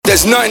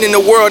There's nothing in the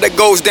world that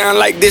goes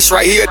down like this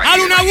right here.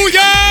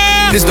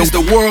 This is the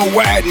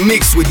worldwide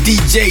mix with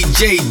DJ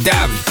J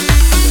Davi.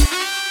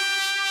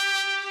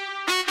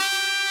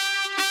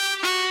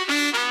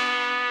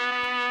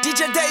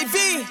 DJ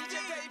Davey.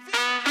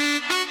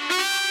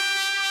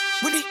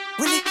 Willy,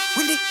 Willy,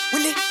 Willy,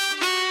 Willy.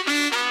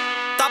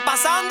 Está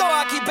pasando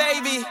aquí,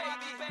 baby.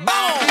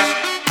 Vamos.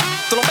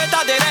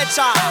 Trompeta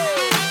derecha,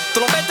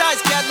 trompeta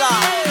izquierda.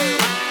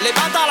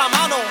 Levanta la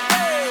mano,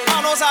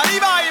 manos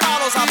arriba y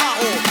manos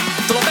abajo.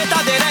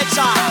 Trompeta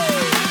derecha,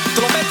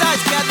 trompeta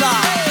izquierda.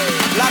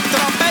 La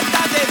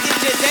trompeta de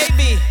DJ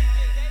Davey.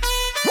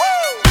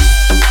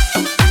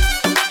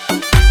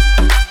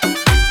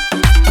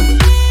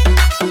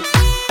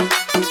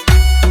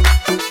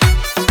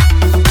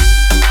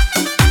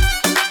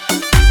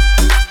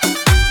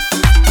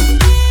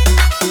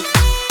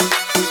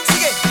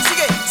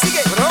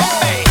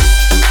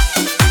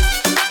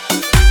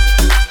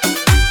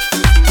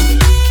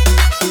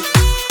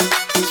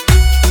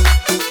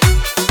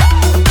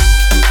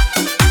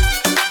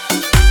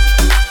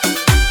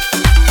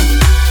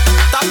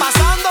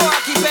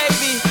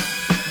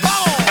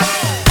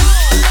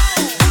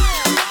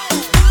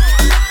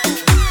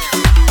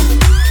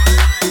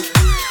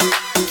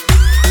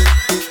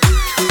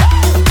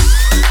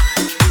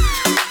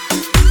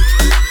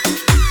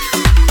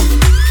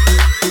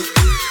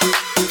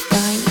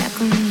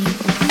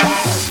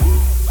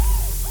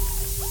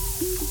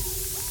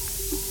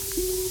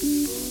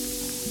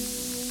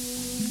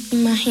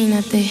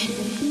 Imagínate,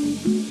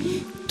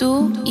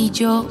 tú y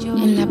yo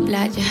en la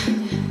playa,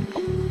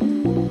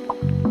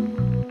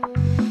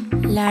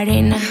 la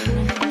arena,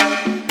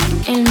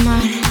 el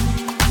mar,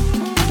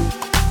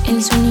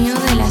 el sonido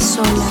de las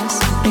olas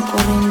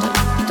recorriendo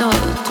todo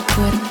tu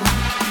cuerpo.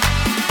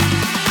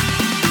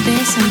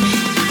 Bésame,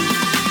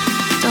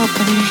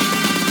 tócame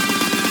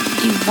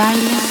y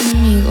baila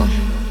conmigo.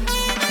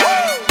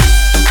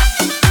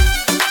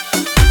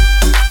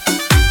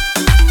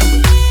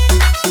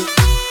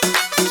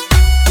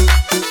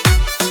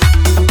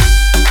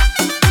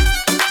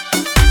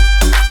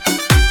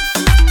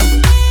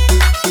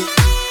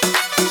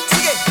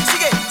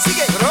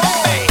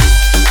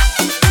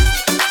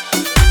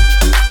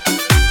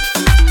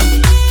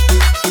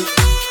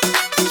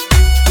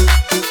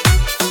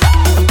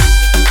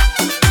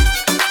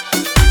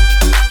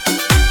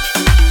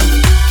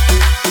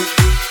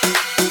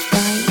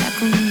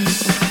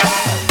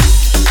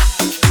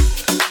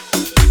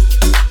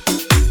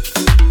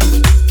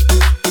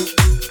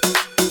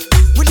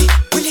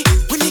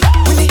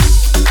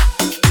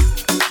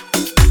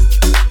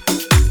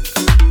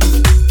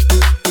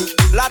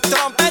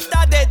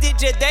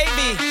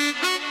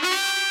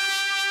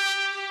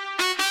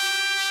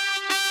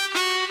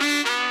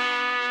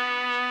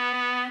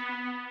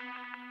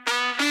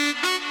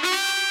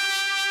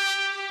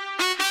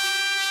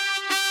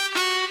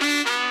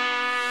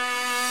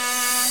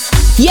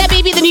 Yeah,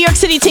 baby, the New York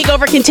City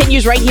takeover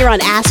continues right here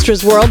on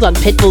Astra's World on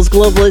Pitbull's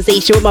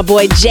Globalization with my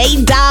boy J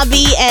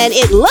Davi, and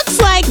it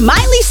looks like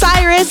Miley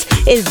Cyrus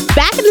is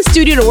back in the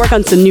studio to work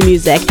on some new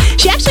music.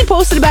 She actually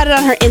posted about it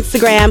on her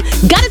Instagram.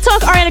 Gotta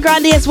talk Ariana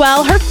Grande as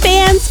well. Her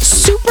fans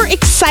super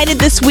excited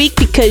this week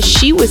because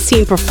she was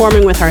seen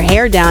performing with her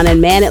hair down, and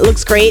man, it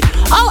looks great.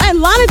 Oh,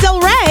 and Lana Del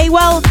Rey,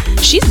 well,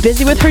 she's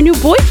busy with her new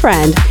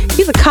boyfriend.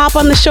 He's a cop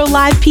on the show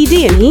Live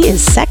PD, and he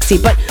is sexy.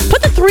 But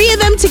put the three of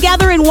them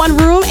together in one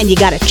room, and you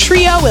got a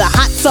trio with a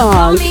hot song.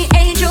 Call me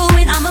angel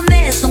when I'm a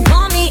mess. Don't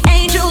call me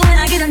angel when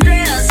I get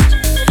undressed.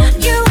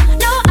 You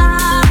know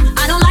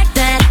I don't like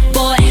that,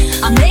 boy.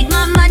 I make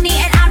my money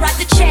and I write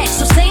the check.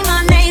 So say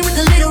my name with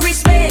a little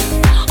respect.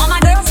 All my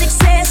girls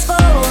successful,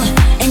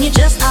 and you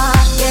just are,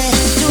 yeah.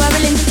 Do I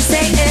really need to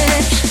say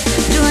it?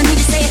 Do I need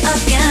to say it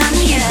again?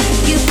 Yeah.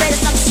 You better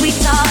stop the sweet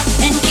talk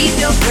and keep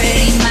your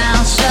pretty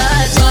mouth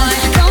shut, boy.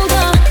 Don't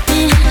call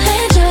me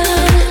angel.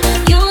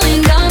 You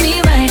ain't got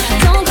me right.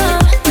 Don't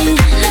call me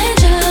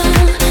angel.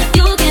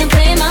 You can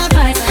pay my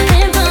price.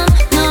 And from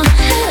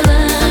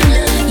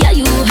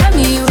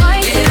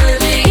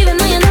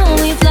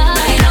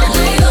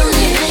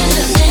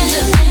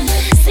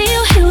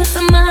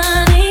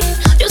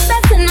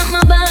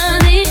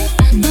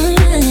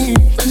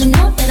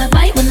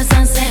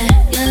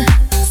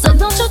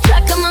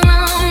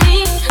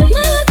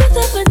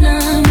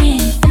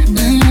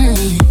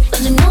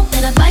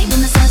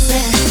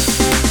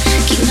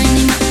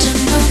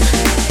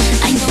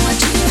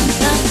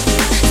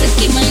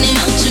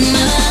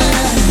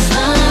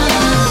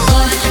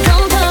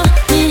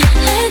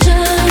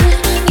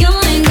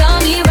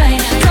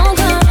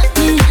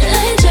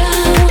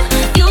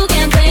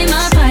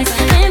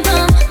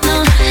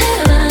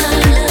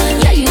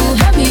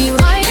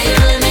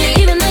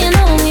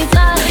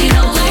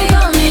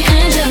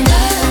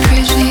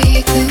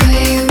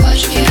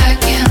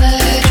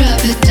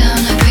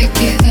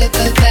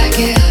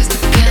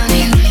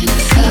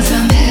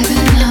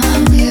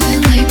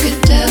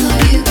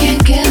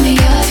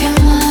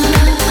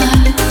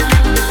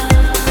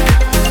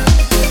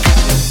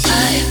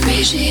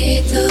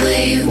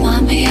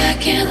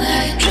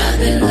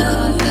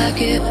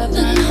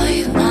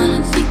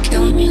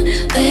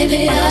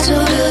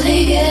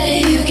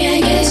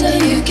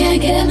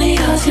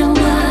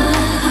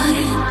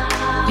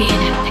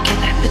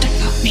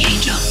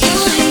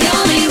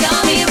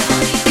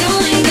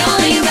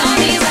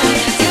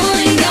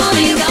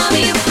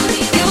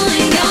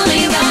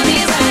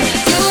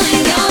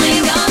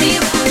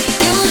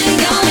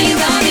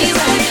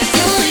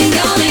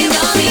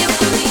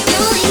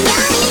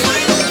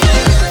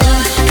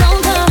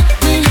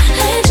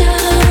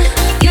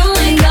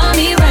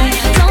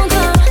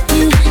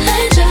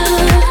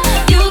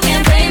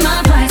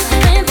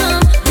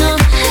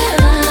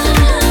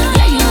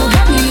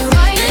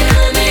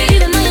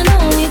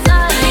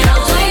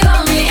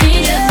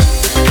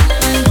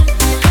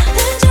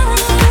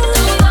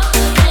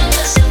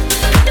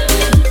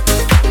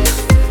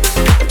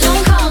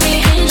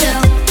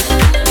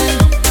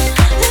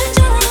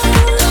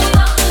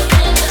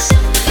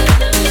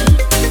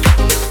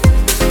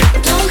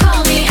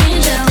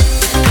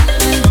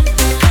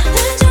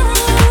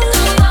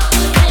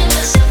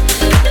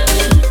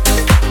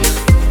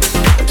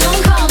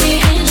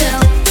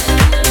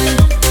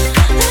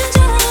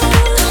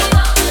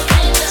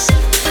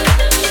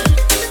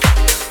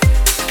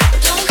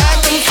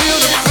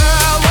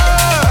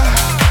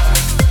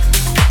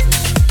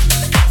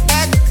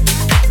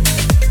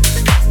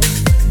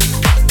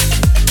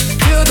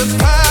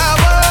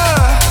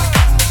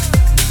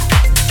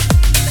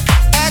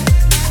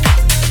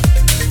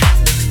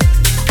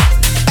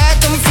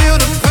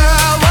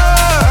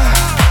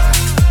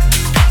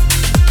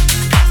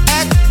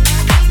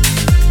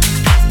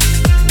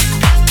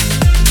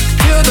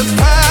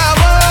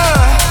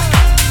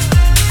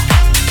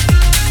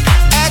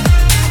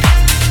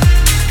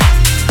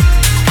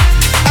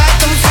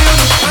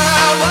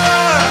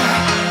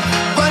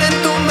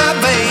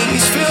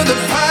feel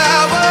the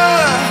power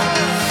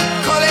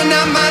calling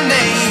out my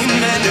name,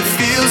 and it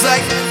feels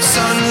like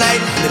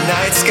sunlight. The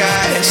night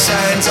sky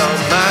shines on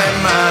my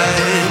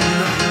mind.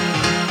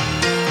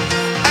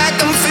 I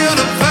can feel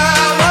the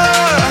power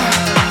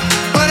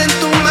running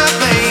through my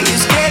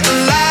veins, getting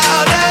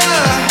louder,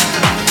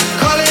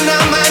 calling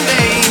out my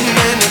name,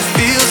 and it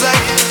feels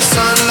like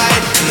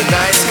sunlight. The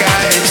night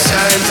sky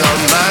shines on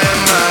my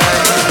mind.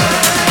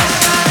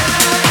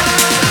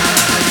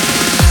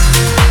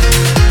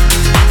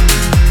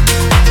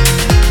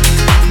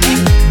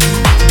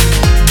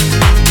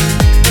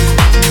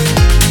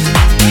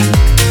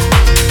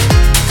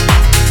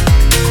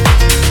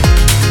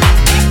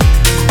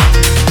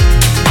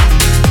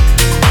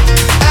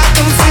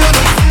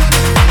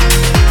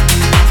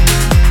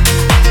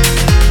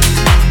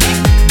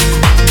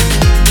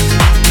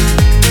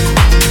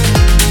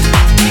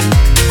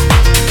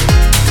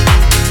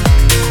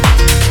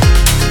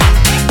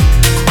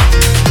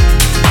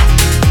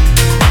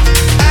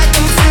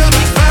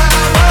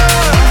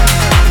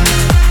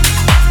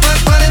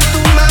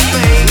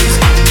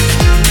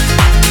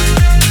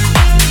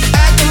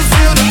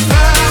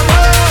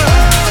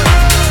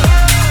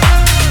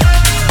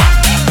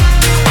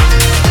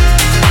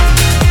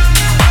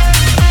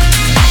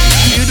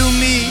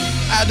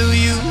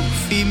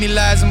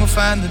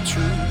 Find the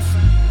truth.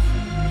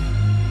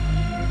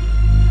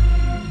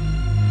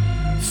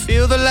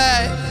 Feel the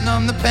light,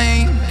 numb the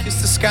pain.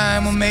 Kiss the sky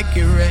and we'll make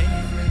it rain.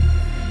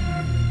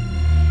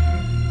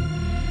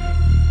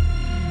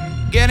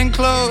 Getting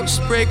close,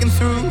 breaking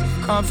through.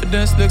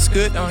 Confidence looks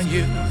good on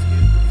you.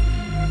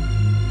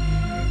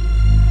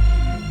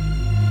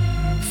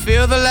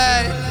 Feel the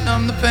light,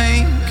 numb the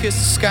pain. Kiss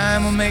the sky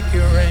and we'll make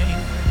it rain.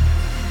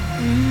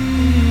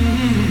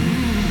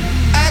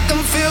 I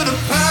can feel the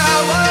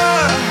power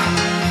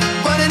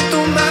running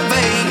through my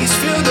veins,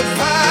 feel the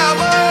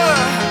power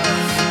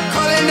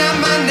calling out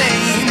my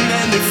name,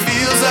 and it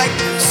feels like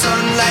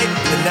sunlight.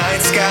 The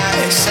night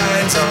sky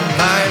shines on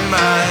my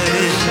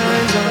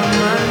mind.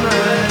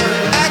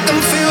 I can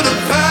feel the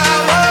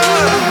power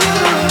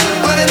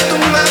running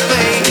through my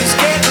veins,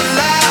 getting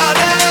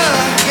louder,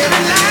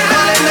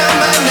 calling out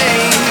my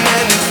name,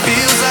 and it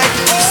feels like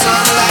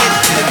sunlight.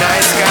 The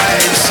night sky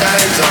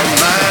shines on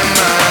my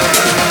mind.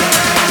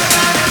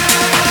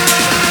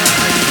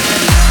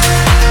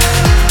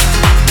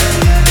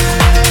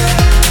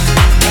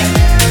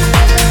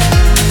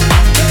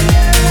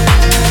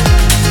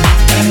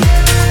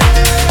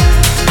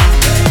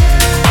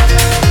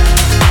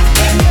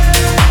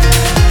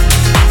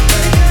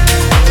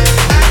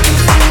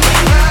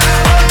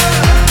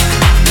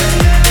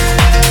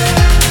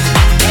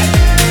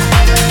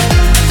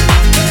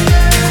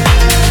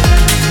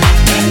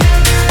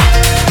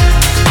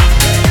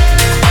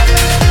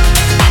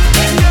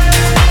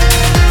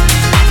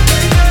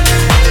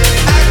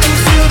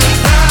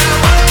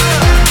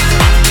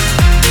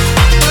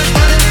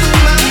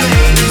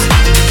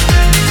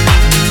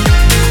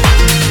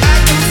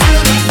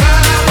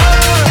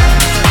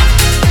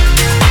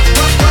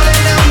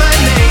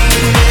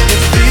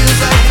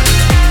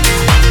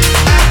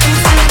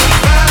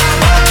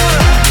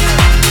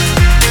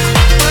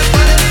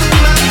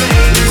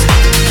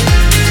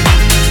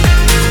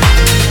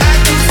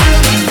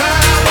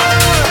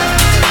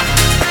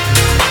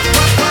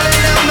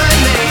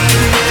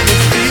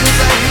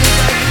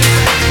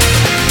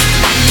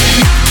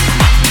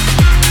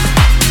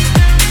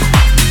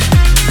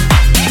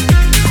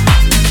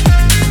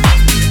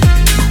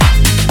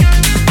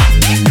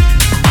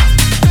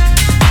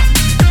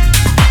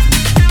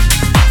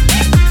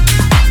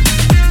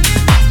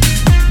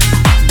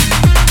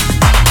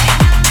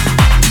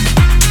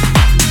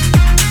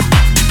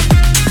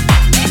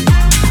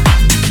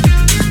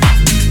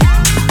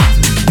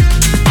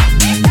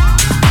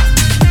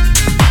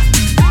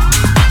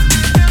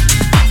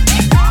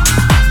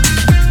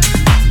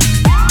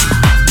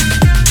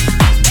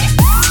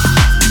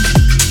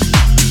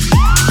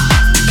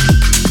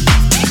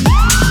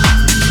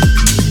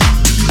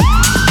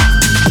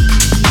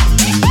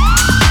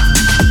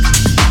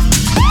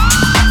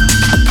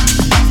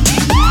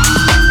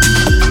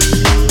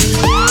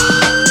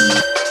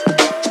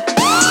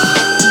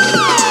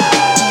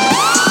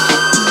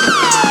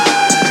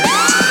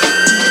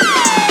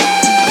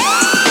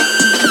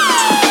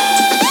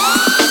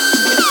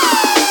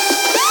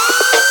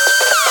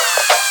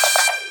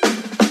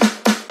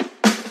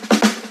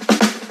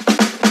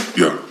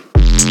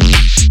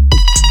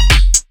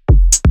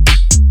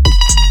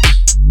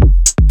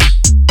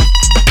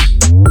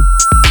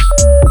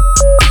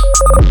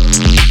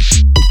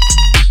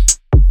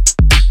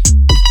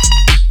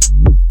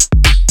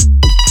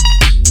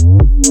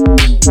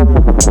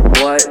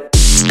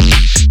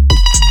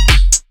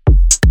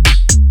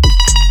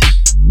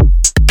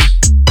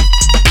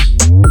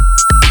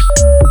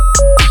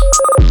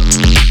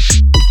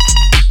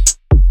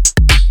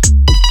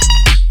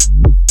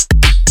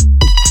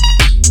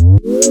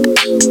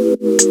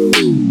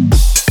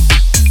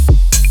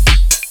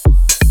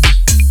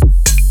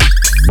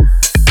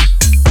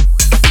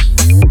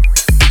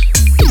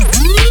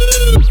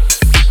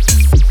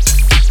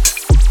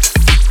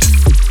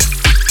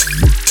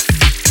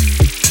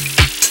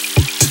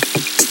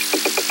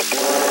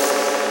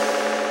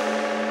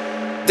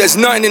 There's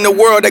nothing in the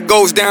world that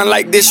goes down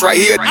like this right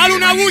here.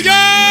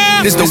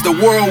 This is the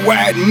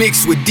worldwide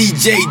mix with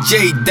DJ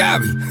J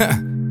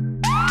Dobby.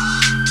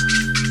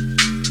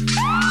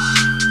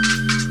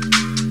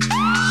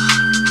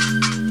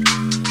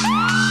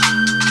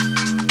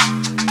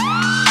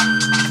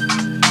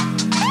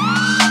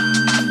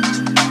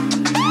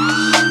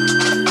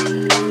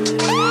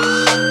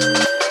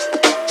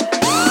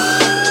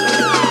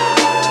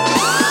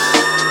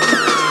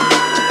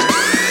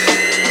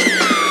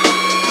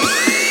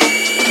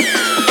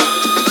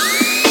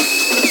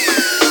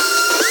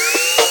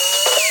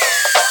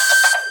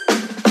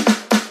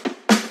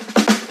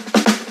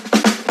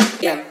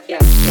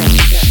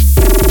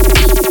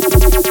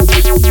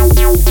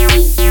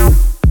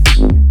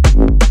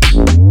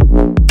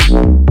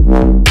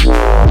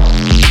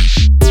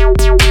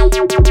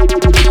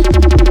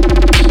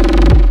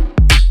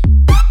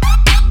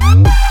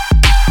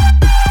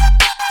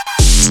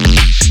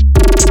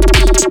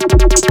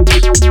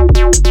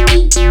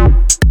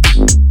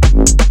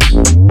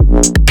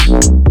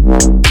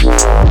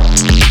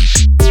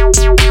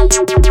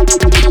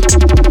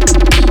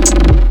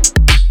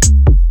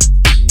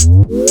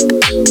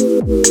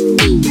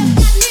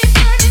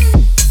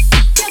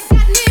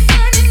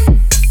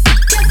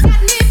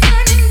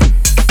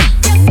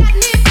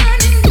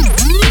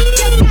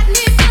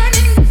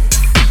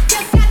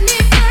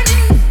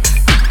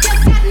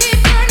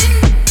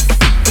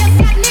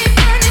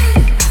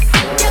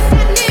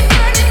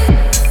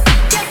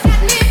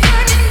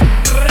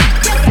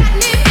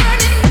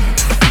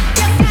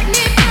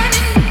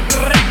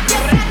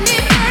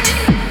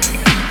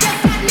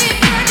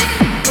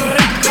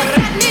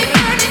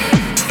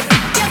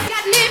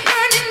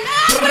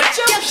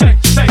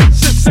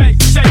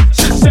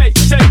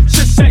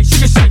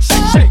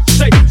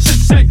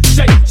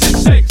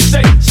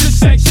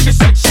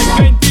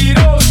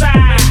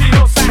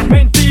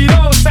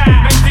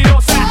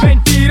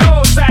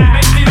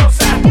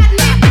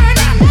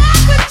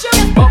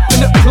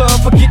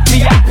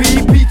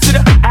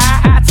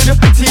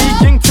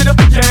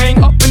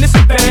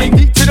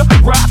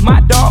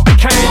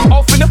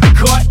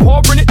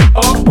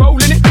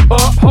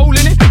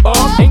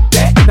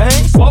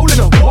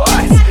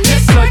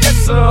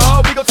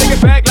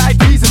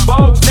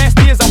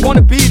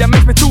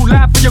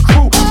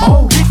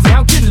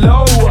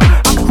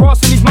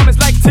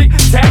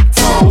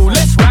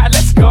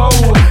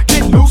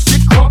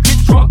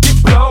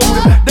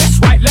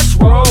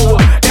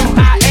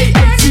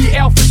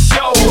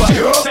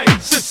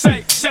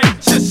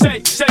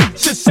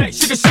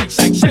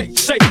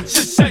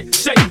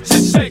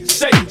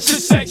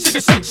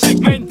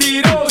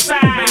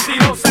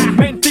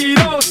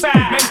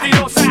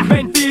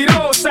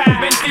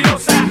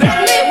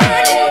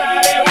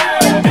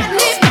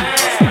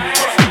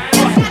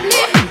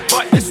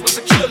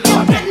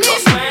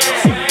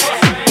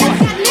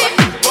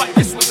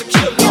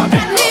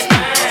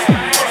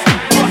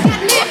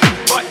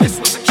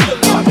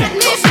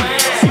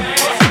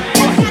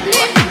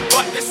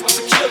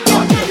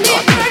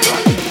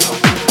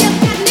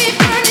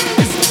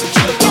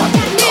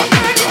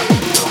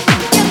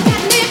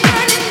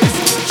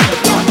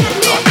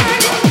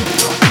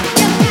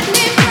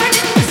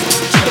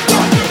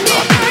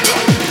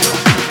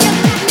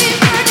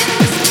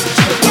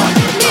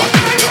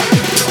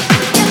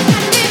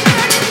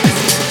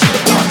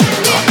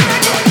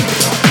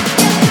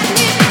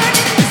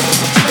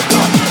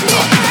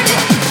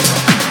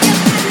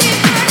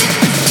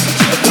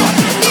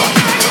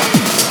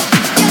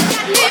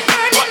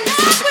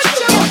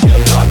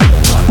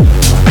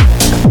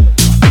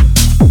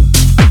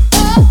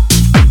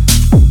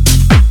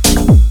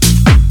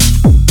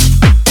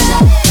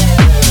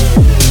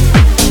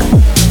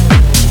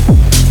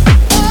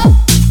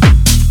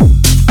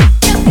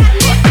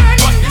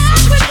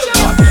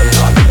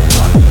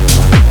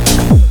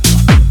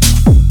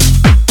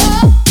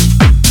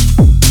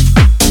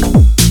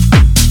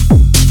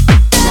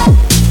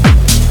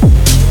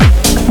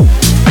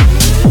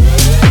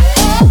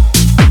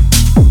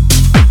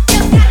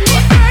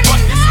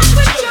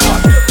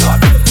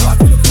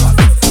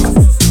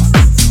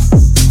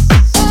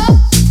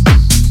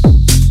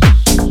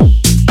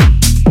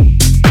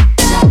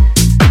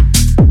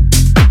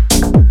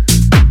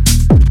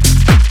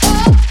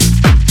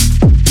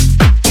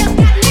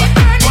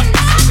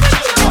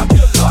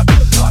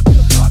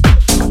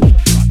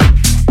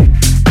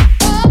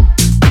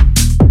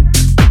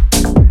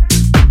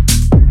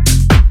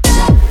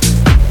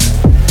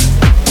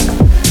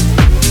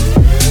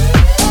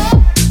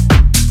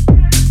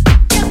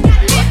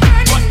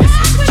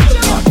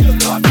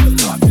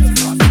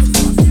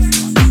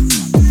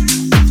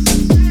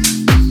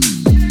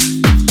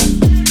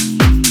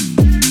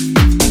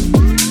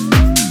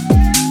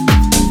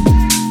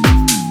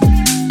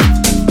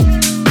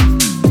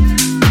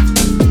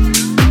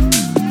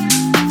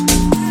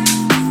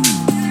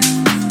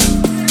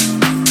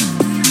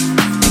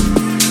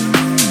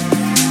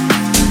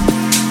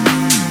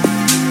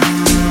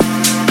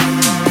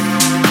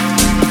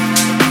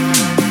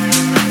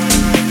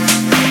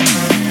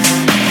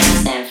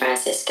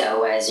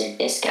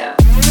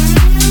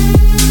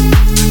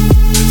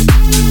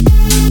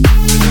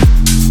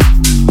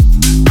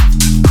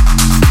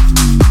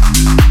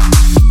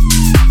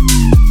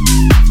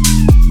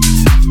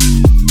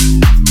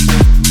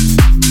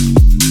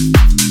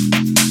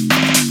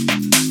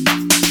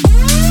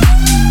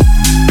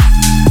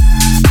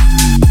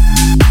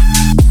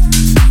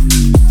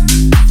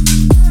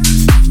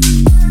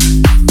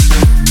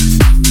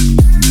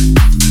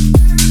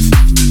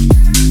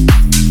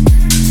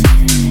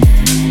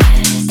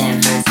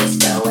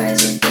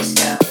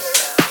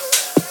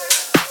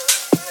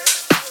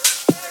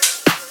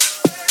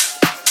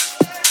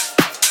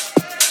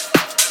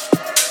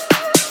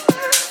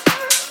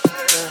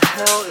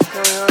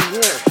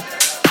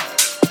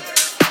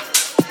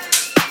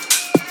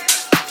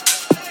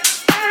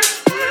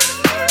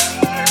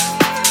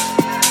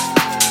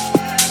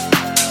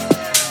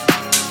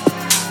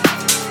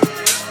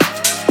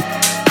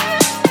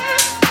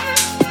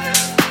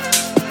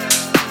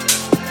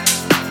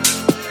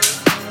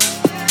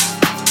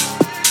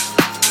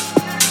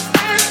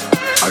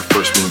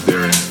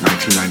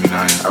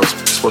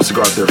 to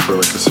go out there for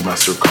like a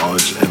semester of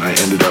college, and I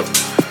ended up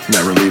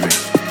never leaving.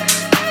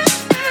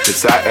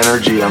 It's that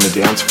energy on the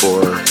dance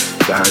floor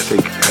that I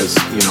think has,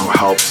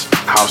 helped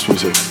house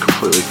music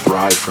completely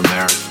thrive from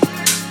there.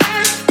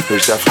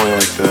 There's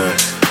definitely like the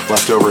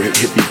leftover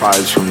hippie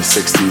vibes from the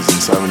 60s and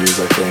 70s,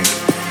 I think.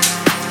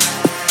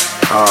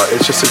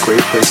 It's just a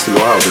great place to go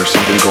out. There's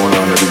something going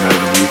on every night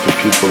of the week, and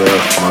people there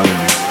are fun,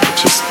 and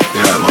it's just,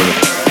 I love it.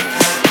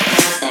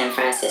 San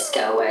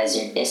Francisco, where's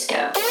your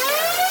disco?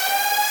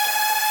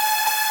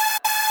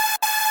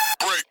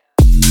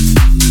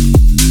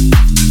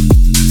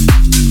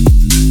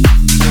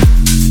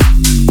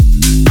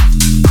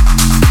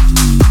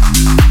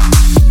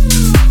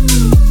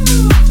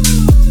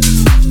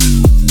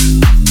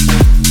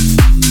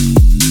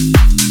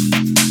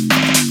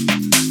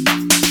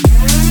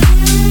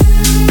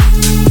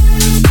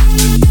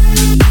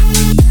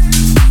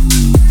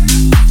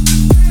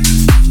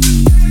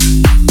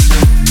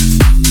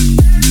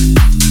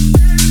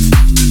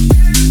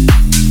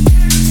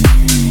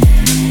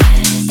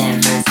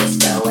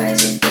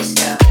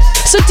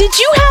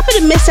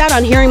 Miss out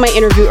on hearing my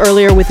interview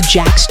earlier with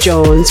Jax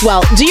Jones?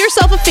 Well, do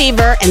yourself a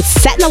favor and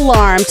set an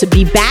alarm to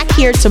be back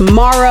here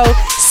tomorrow,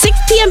 6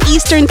 p.m.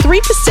 Eastern,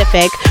 3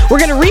 Pacific. We're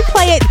going to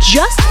replay it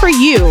just for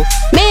you.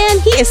 Man,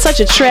 he is such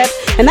a trip.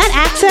 And that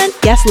accent,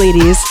 yes,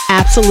 ladies,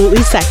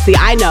 absolutely sexy,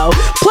 I know.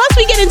 Plus,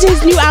 we get into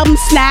his new album,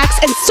 Snacks,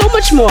 and so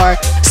much more.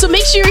 So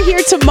make sure you're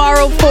here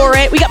tomorrow for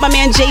it. We got my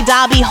man J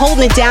Dobby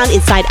holding it down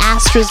inside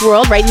Astra's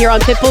World right here on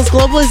Pitbull's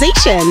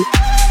Globalization.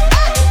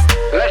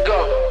 Let's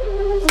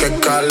go. Qué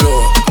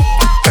calor.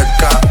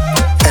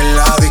 En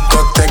la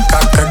discoteca,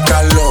 qué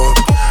calor.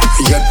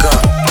 Llega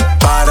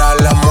para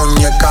la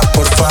muñeca,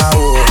 por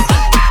favor.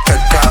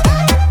 Llega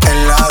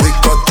en la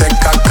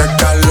discoteca, qué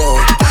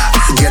calor.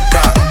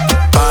 Llega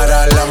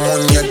para la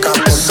muñeca,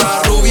 por favor.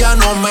 Esa rubia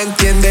no me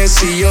entiende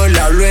si yo le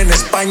hablo en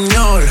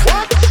español,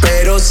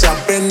 pero se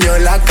aprendió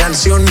la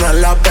canción a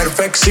la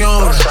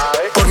perfección.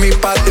 Por mi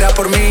patria,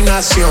 por mi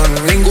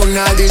nación,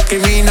 ninguna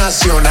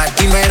discriminación.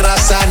 Aquí no hay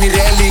raza ni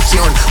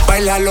religión,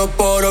 bailalo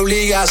por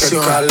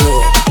obligación. Qué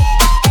calor.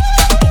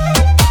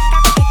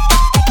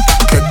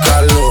 Qué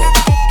calor.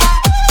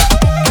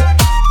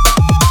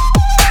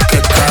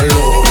 Qué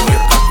calor.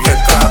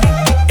 Llega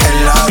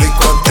en la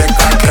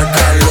discoteca, qué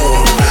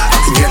calor.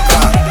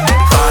 Llega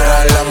para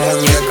la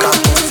muñeca,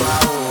 por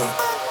favor.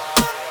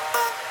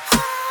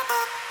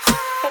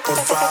 Por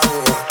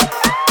favor.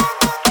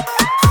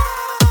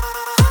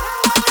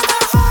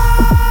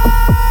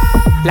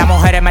 Las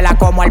mujeres me la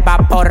como al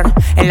vapor,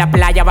 en la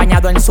playa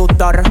bañado en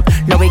sudor.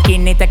 Los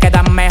bikinis te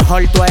quedan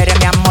mejor, tú eres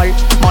mi amor,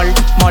 mol,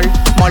 mol,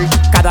 mol.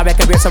 Cada vez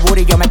que veo ese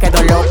booty yo me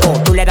quedo loco.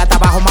 Tú le das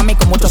trabajo, mami,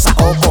 con mucho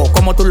saoco.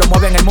 Como tú lo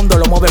mueves en el mundo,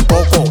 lo mueves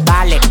poco.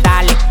 Dale,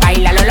 dale,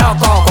 baila lo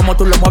loco. Como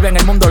tú lo mueves en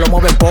el mundo, lo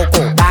mueves poco.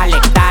 Dale,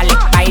 dale,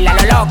 baila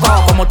lo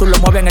loco. Como tú lo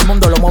mueves en el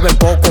mundo, lo mueves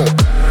poco.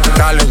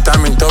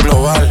 Calentamiento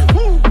global,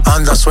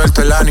 anda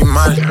suelto el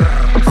animal.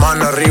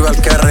 Mano arriba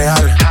el que es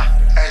real.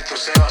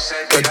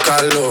 Qué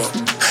calor,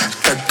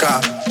 qué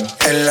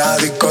en la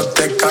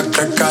discoteca,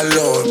 qué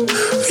calor.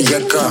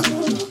 Llega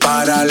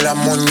para la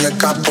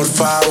muñeca, por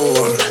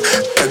favor.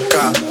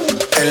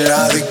 Qué en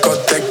la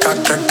discoteca,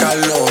 qué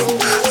calor.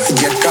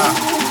 Llega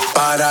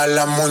para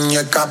la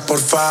muñeca, por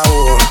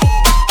favor.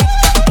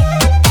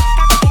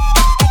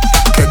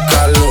 Qué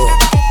calor.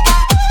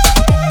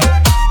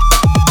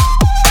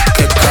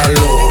 Qué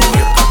calor.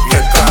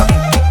 Llega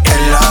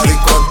en la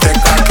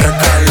discoteca, qué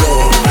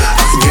calor.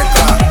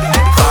 Llega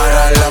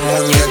para la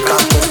muñeca,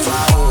 por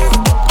favor.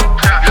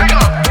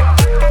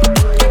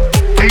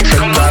 It's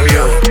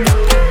Colombia.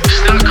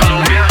 Still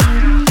Colombia.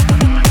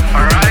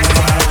 Alright.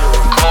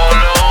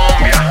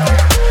 Colombia.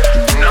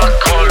 Not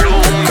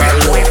Colombia.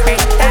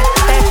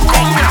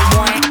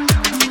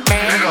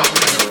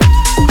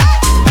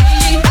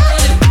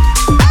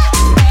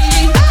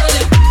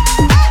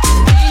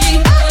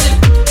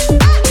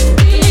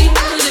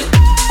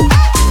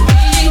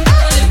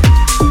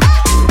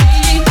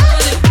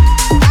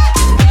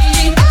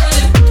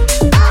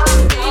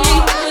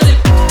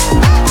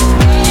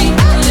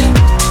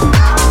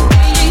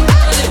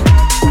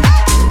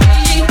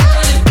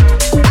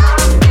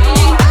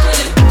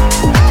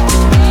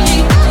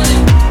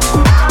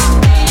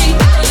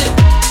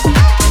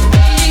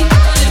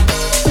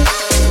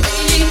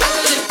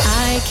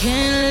 I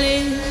can't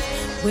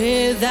live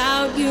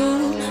without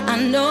you. I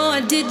know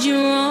I did you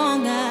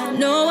wrong. I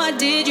know I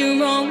did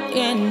you wrong,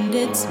 and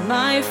it's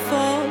my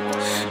fault.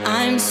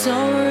 I'm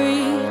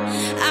sorry.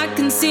 I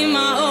can see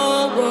my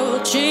whole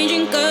world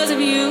changing 'cause of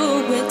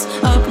you. It's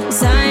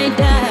upside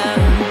down.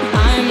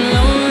 I'm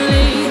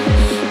lonely.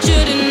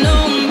 Should've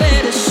known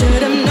better.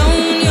 Should've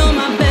known you're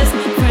my best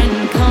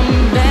friend.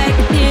 Come back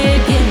here,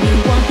 give me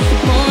one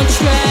more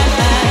try.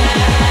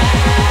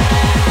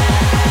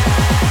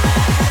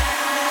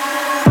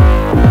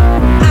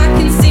 I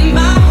can see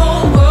my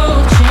whole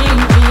world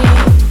changing.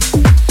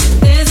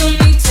 There's no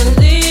need to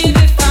live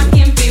if I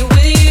can't be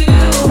with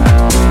you.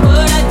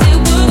 What I did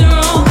was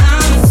wrong,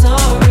 I'm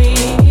sorry.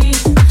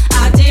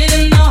 I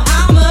didn't know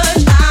how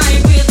much I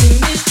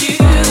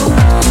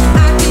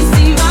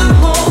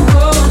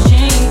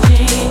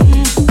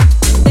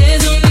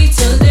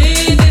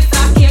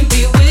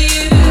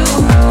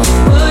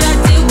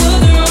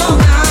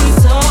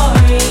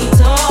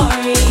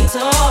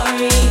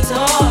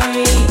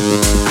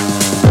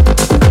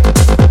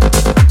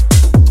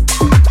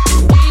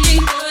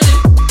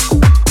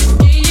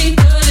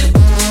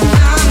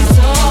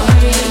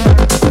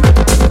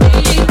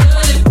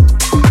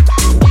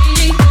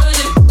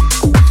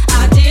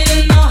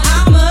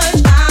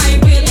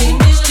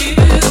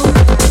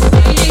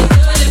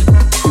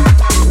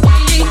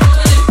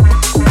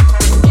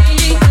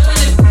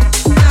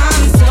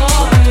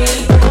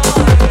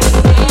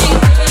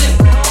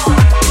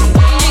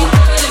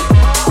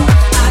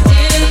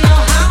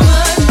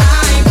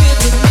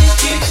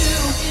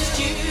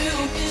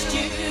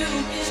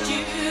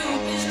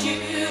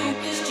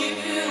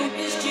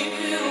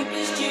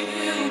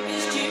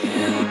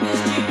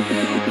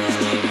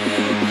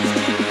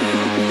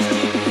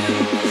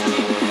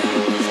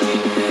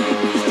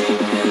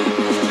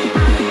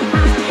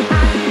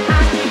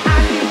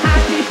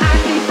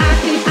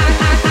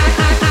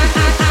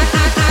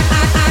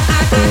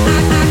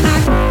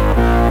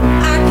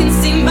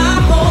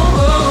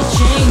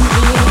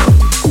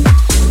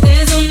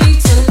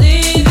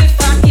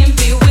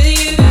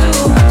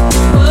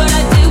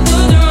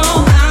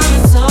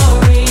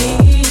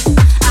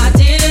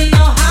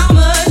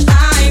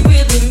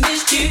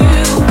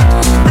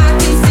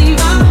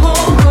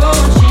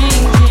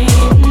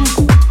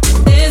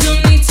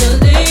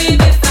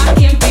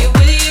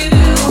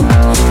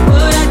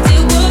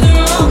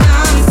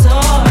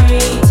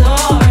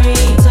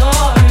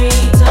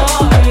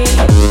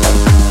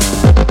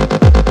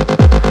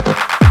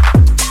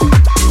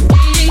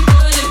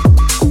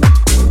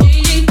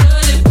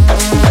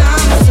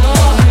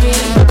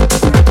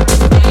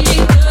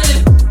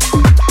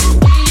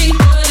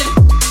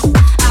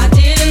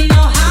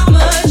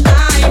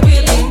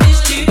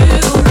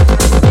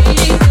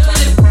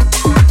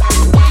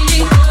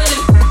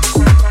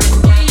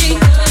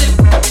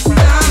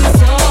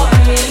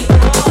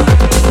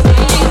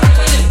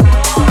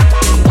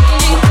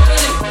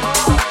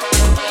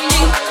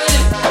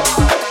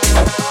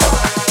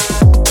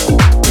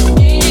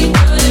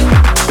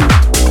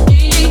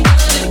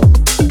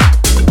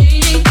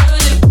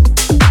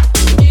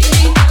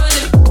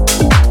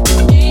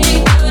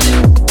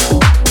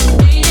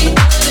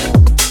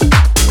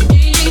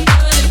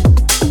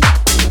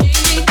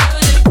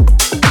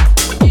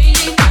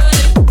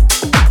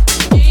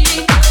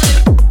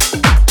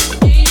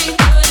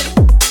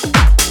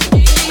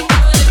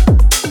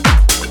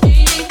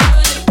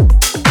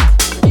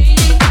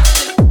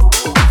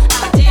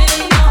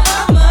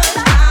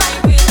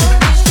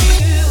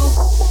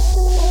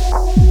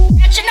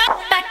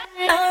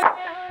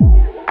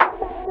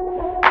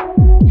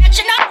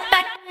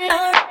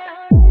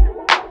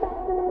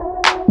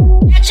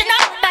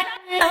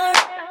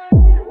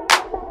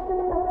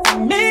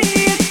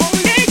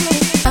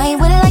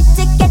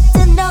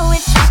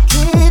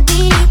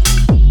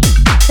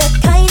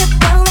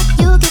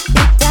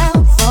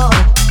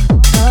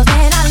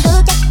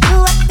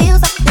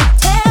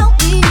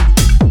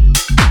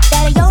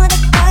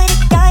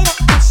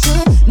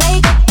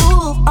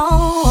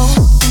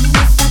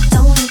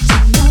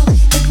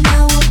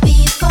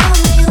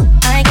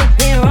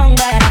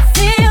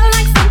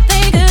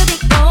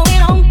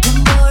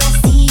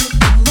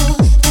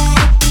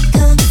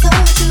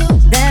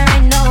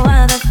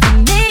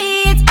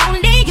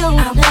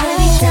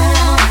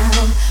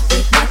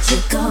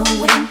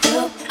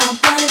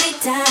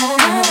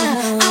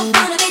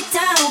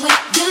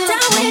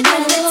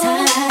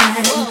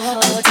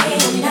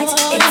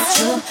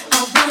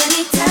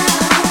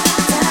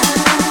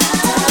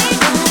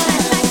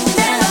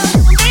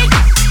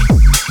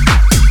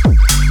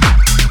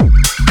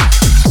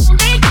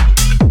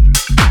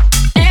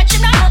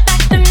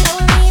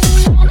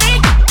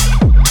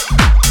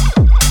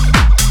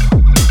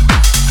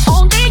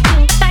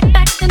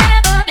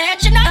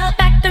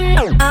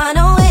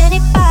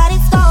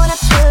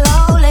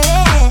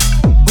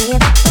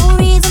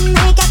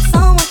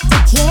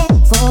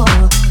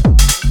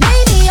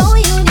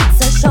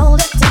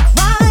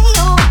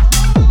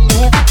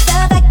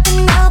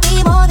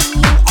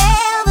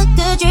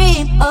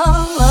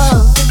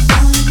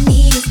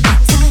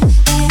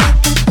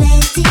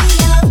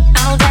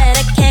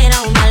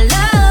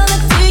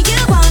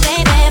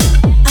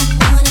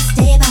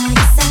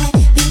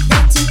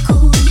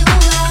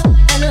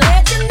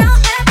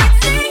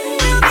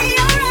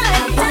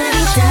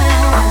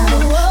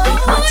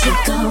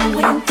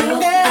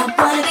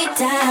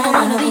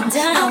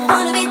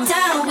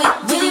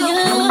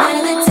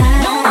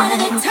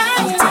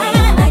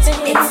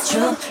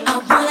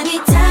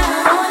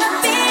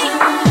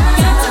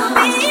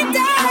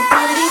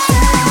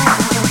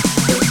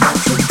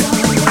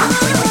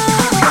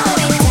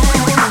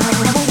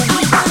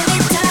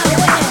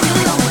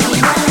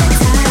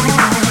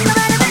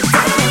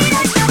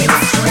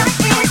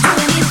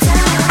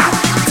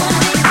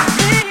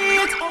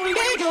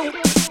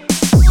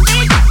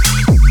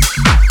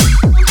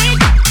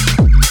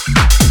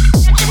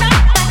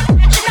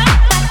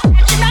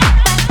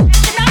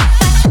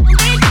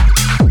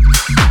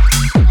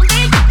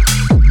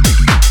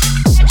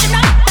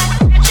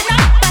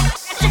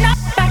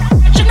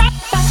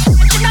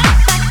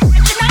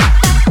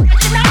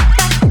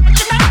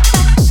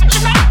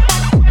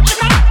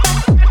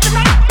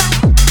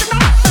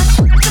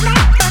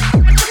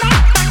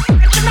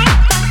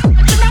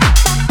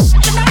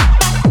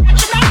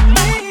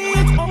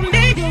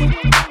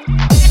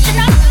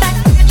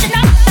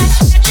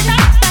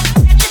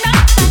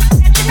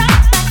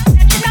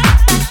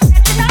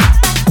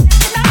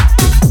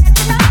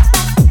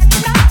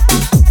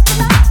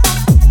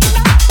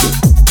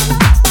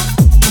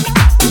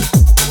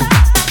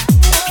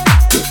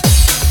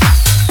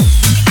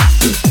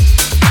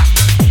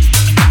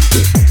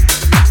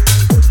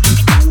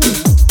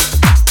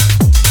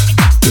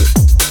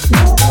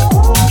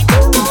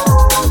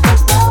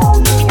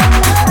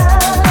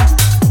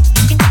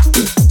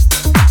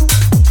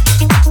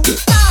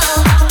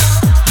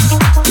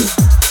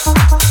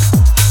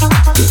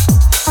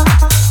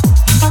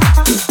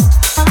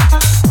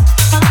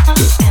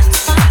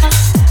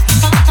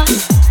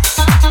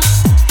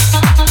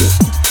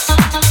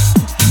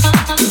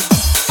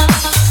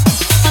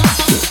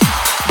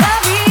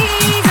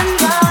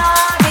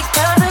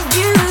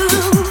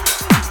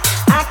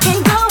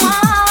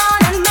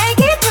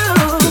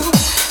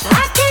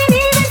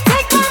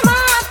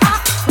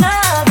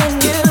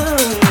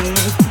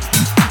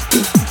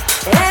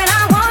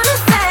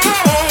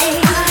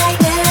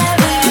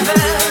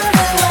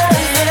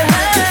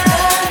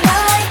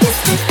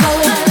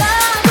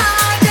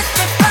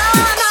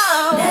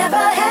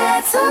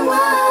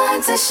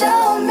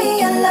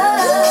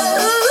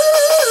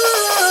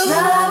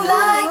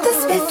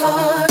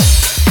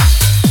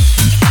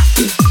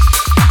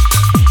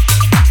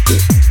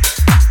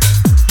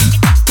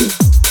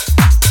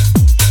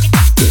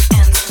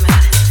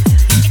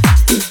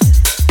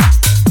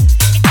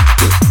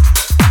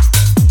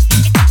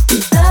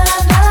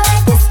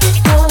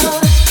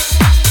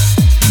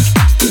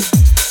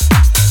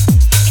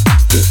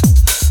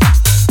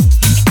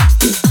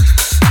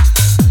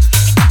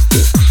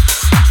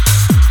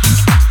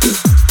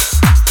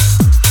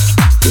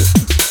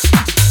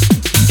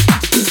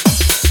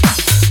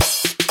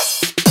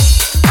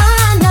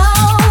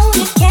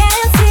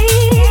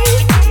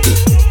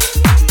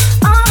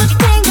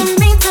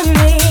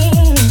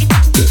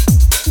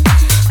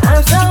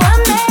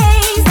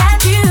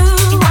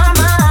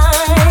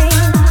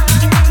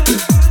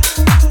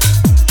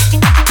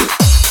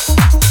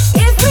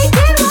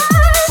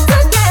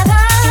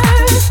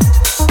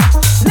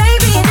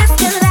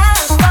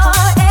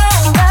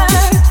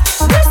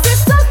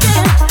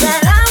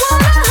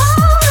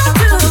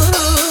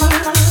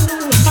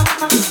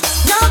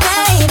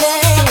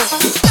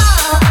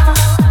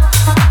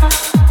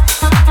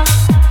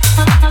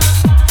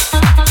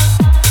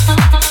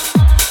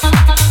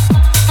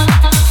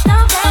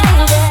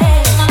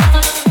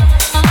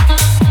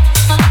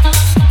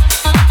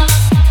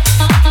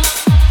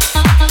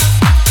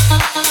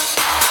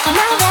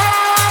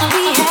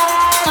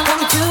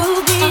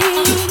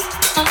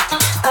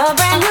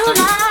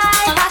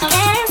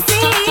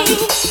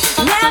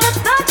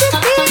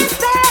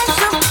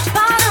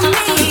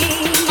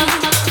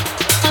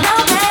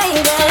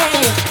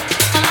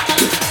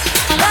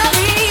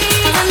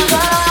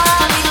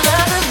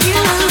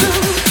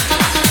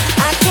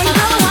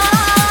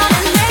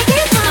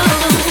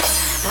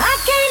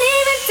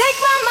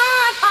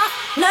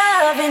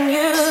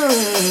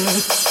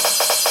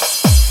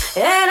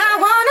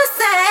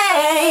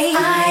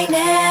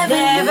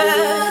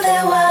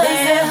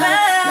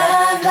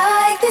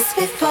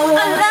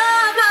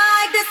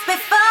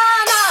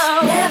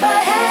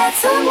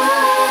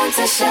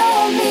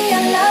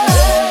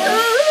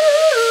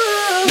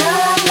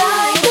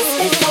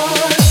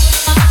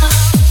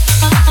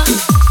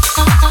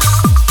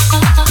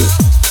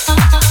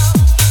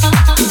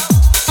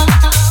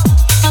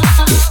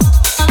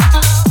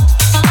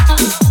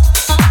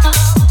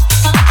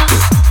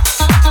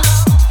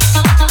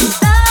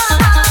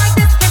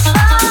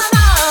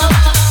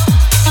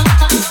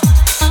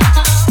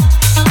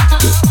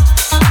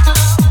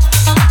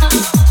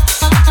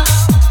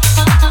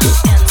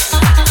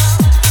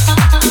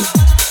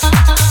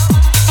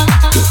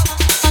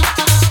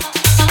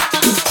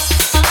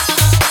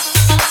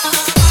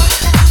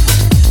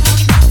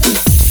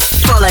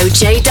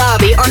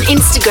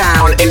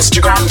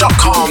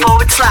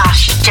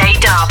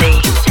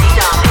Instagram.com/JDarby.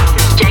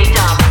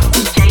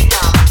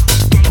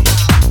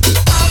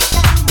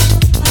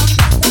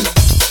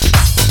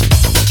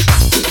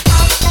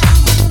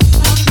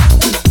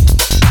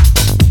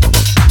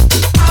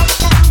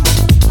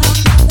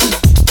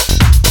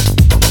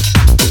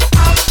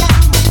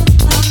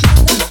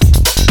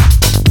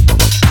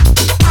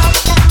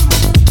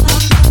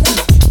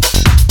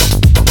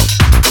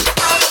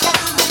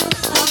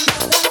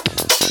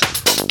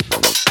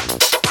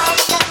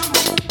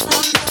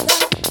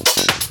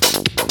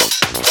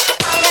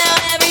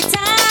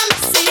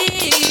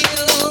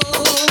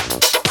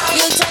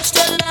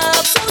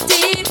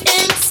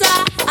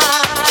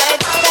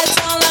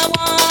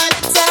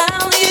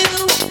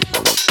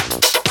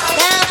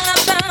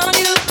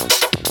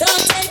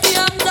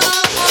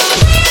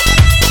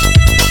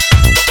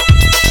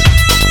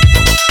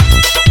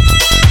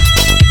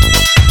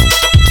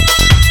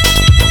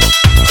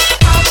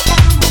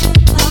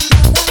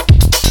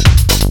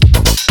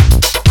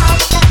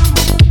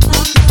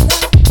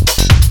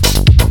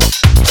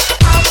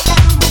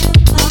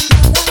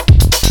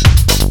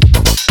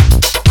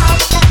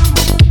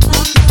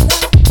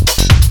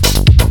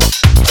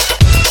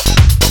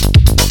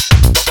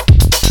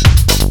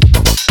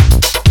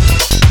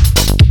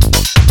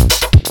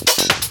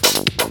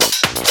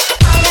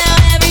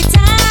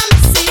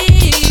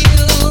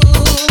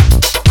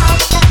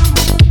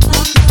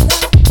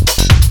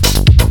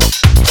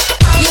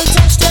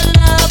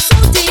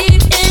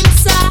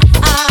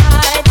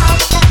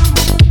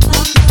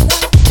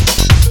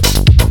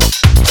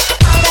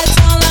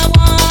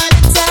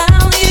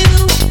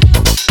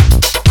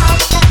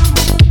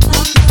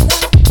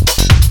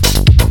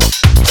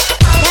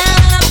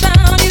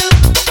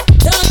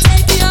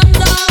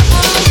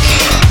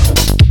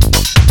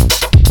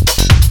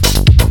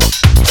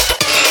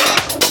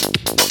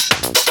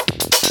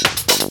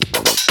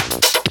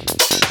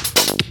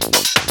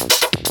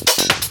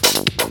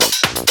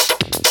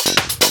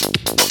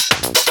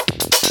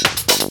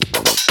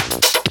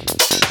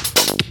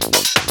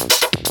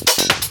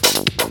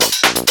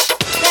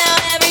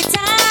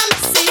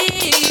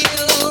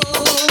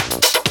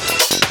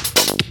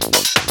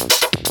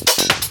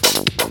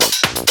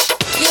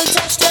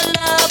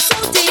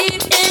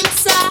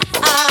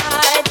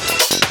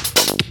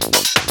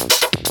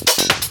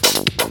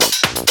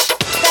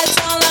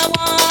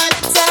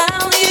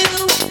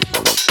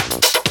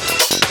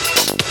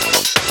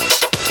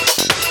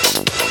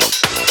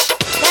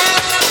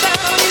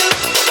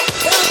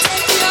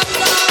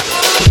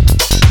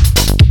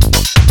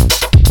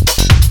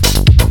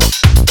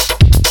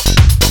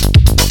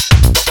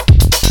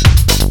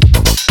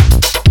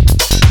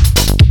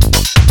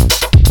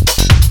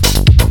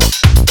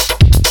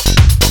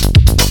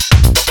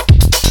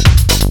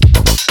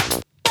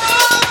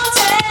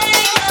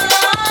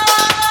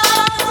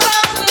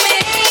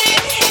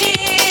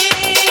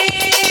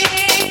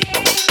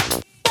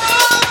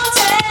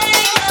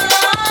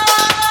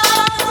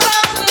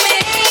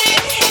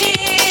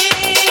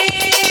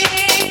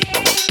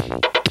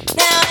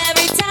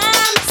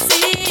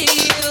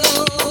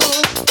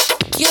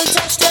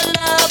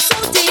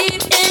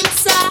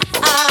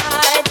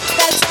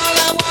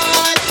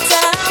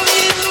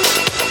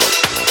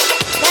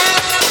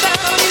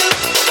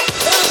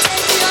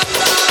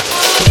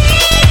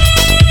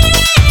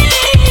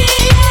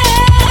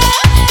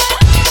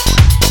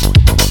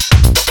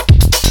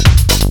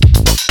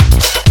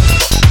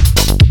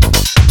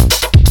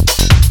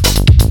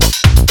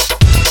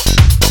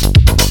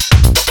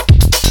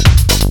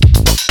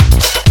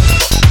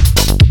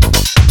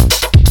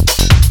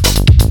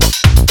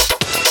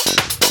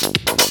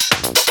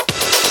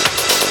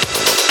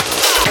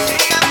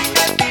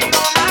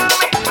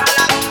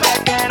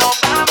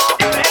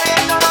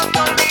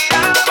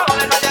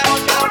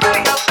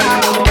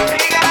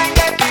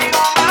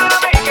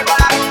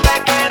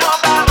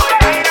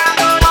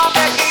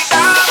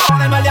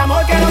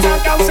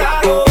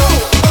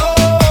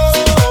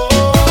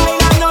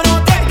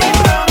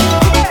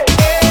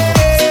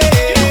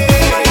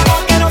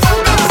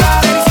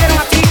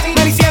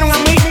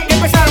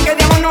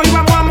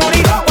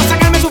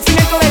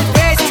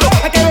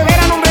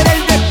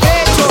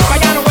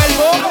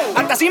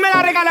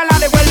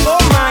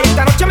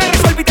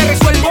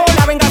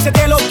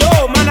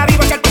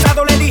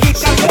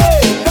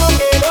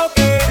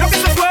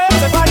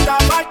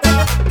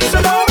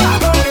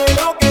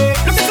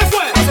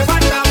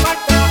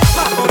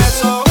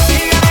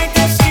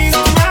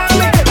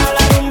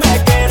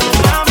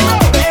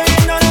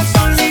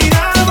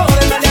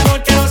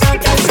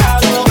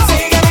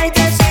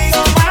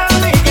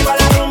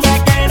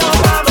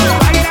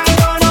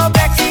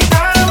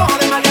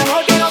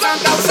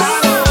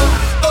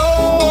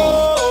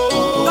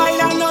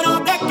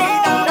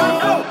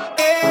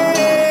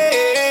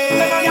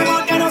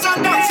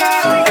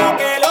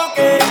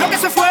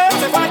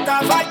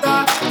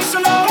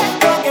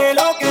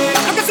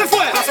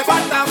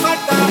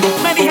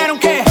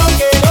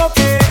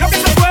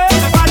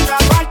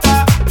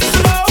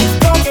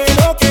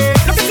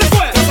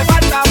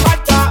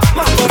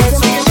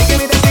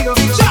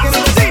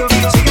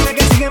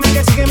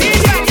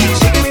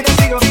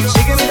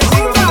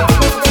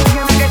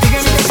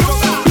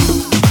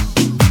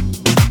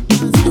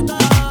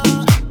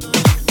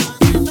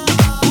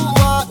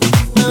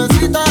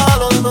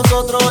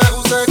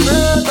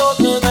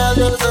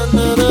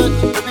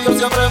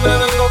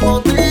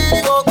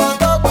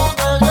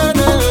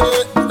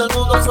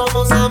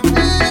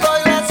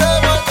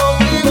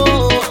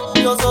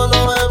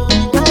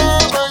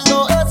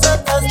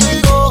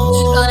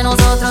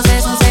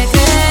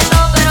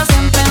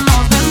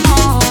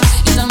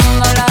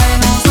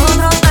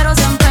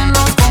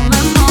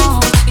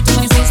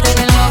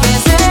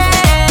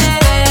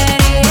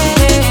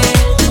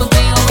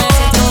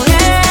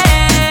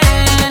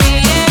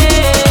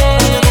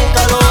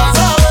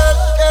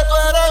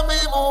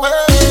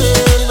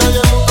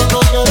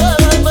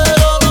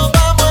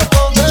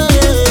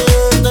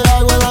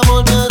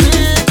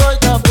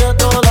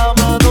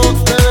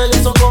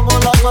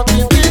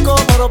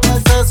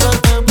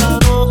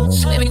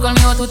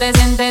 Tú te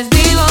sientes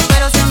vivo,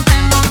 pero siempre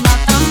nos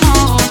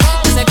matamos.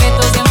 Los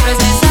secretos siempre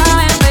se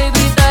saben,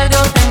 baby, tarde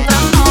o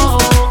temprano.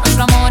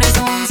 Nuestro amor es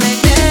un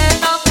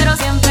secreto, pero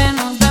siempre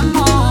nos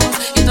vemos.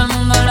 Y todo el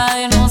mundo habla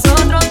de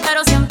nosotros,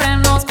 pero siempre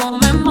nos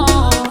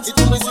comemos. Y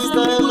tú me hiciste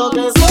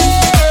enloquecer,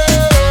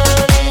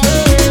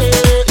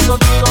 y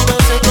contigo me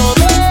siento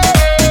bien.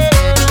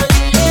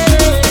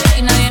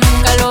 Y nadie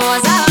nunca lo va a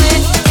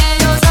saber,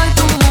 que yo soy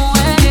tu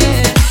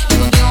mujer. Y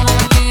contigo no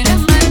me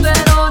quieren ver,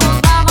 pero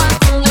nos vamos a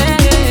esconder.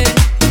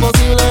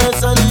 Imposible es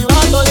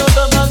celibato, yo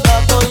te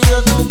maltrato. Y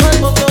de tu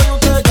cuerpo soy un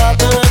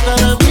pecado. Tú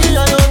eres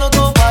mía, yo no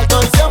comparto.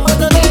 Y siempre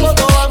te tengo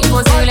toda mi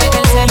Imposible que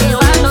el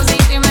celibato, si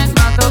te me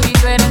mato. Y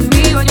tú eres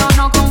mío, yo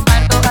no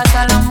comparto.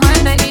 Hasta la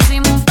muerte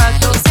hicimos un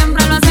pacto.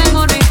 Siempre lo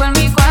hacemos rico en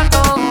mi cuarto,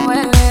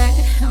 bebé,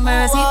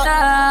 bebecita.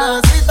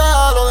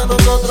 Bebecita, lo de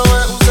nosotros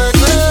es un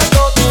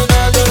secreto que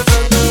nadie se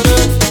entere.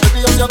 Baby,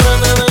 yo siempre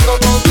me vengo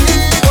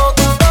contigo,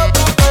 cuando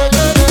tú te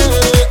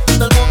vienes.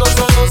 Del mundo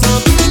somos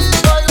amigos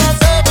y lo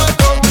hacemos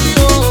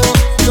contigo.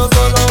 Yo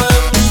solo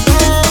en mi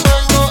cama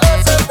y no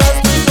es el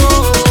testigo.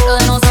 Lo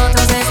de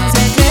nosotros es un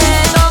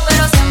secreto,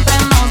 pero siempre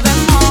nos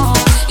vemos.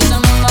 Y todo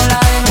el mundo habla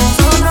de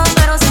nosotros,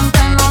 pero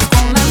siempre nos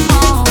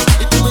comemos.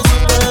 Y tú me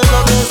hiciste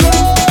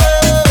enloquecer,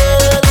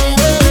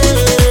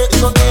 y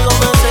contigo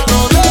me siento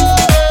bien.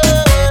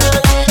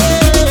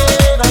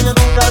 Nadie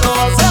nunca lo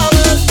va a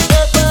saber, que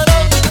tú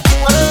eres mi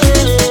mujer.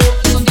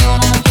 Contigo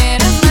no me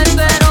quieren ver,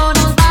 pero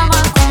nos vamos a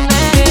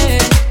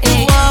esconder.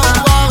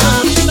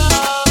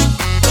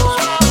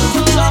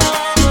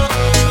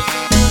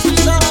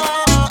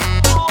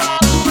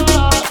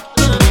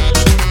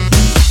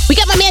 We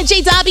got my man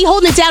J Dobby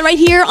holding it down right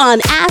here on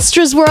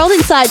Astra's World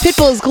inside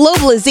Pitbull's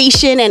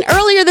Globalization. And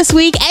earlier this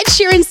week, Ed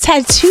Sheeran's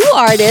tattoo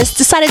artist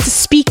decided to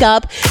speak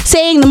up,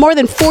 saying the more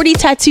than 40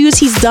 tattoos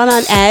he's done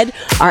on Ed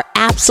are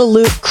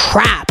absolute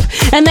crap.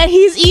 And that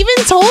he's even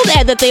told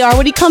Ed that they are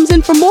when he comes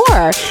in for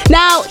more.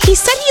 Now, he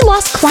said he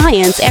lost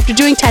clients after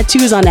doing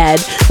tattoos on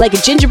Ed, like a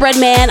gingerbread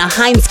man, a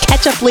Heinz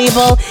ketchup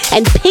label,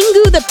 and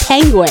Pingu the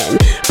Penguin.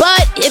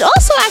 But it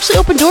also actually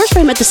opened doors for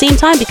him at the same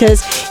time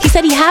because he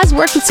said he has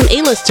worked with some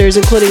A-listers,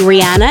 including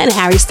Rihanna and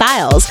Harry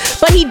Styles.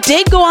 But he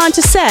did go on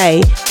to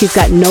say he's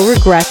got no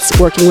regrets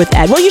working with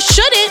Ed. Well, you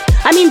shouldn't.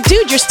 I mean,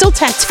 dude, you're still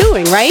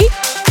tattooing, right?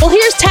 Well,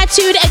 here's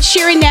tattooed Ed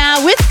Sheeran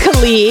now with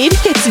Khalid.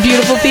 It's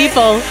Beautiful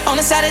People. On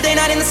a Saturday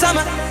night in the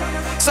summer,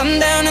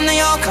 sundown and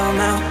they all come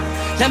out.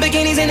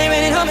 Lamborghinis and they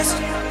renting hummus.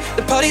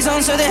 The party's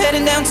on, so they're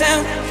heading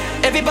downtown.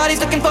 Everybody's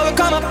looking for a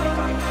come up,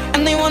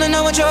 and they wanna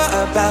know what you're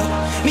about.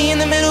 Me in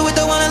the middle with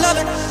the one I love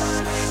it.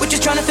 We're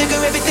just trying to figure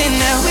everything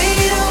out. We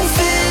don't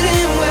fit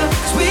in well,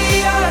 'cause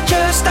we are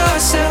just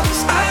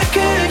ourselves. I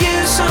could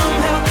use some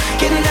help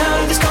getting out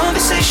of this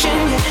conversation.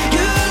 Yeah,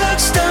 you look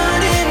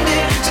stunning,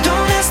 dear, so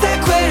don't ask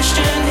that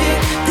question here.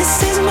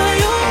 This is my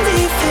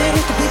only fear,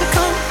 to be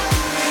become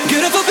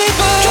beautiful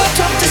people. Drop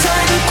top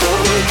designer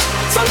clothes,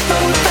 front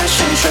row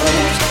fashion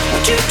shows.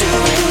 What you do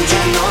and who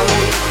you know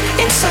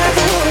inside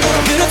the world.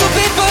 Beautiful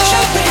people,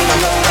 champagne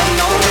on our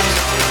nose,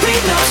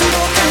 breathe now some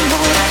broken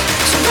bones.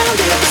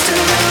 Surrounded but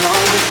still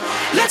alone.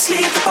 Let's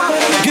leave the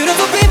party.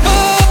 Beautiful people.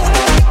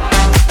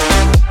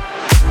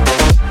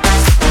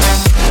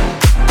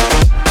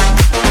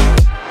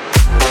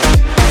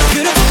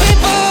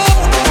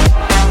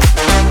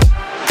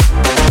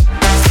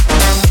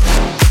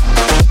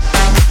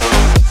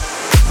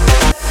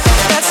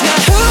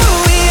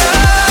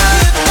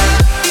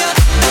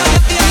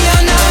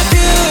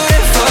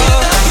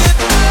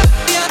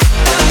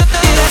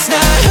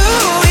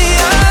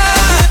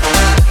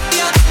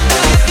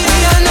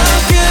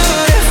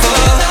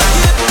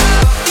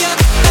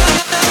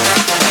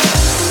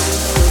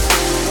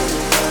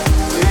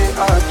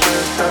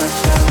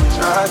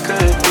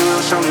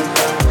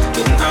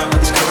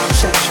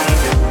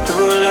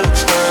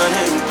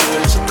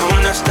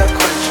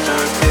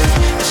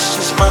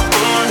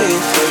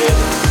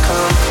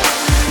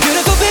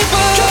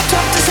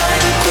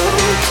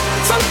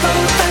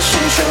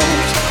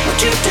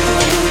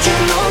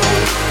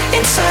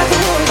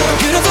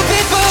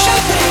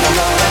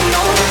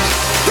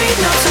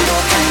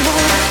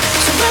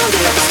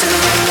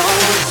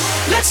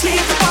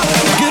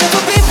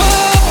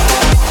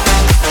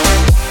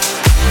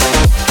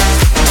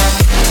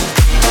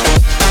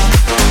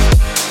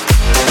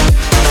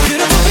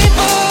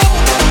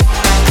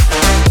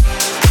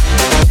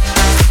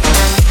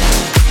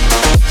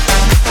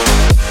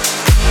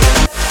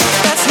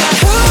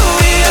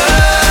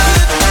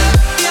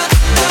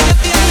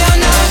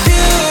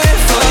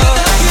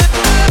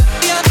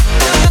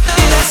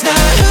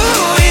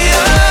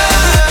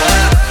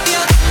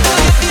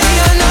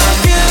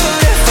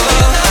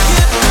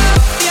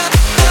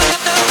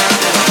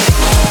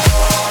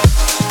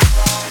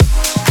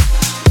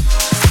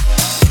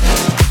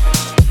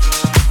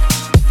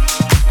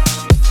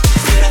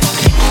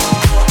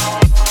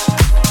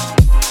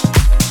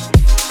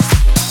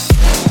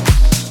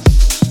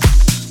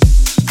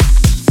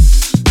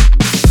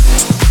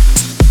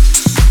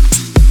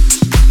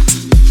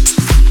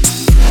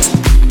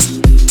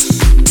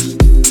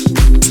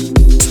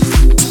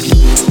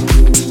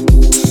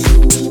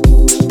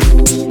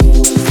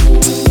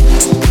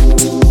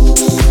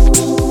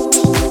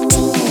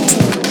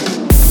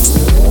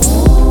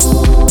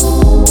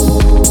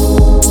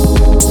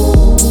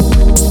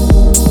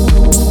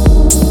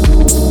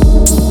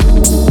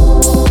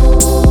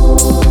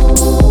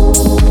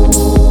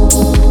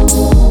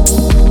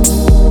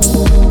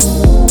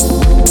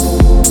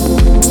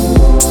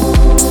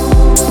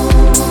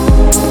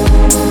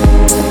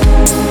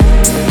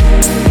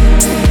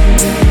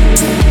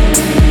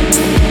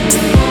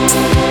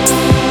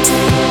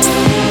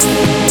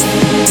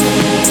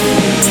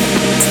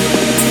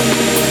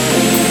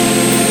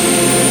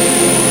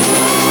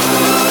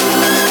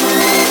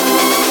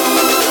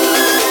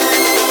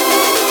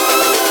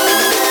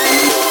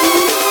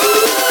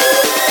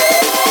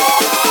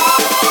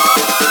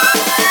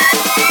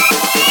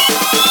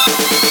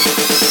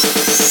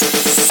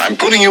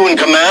 putting you in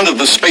command of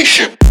the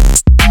spaceship.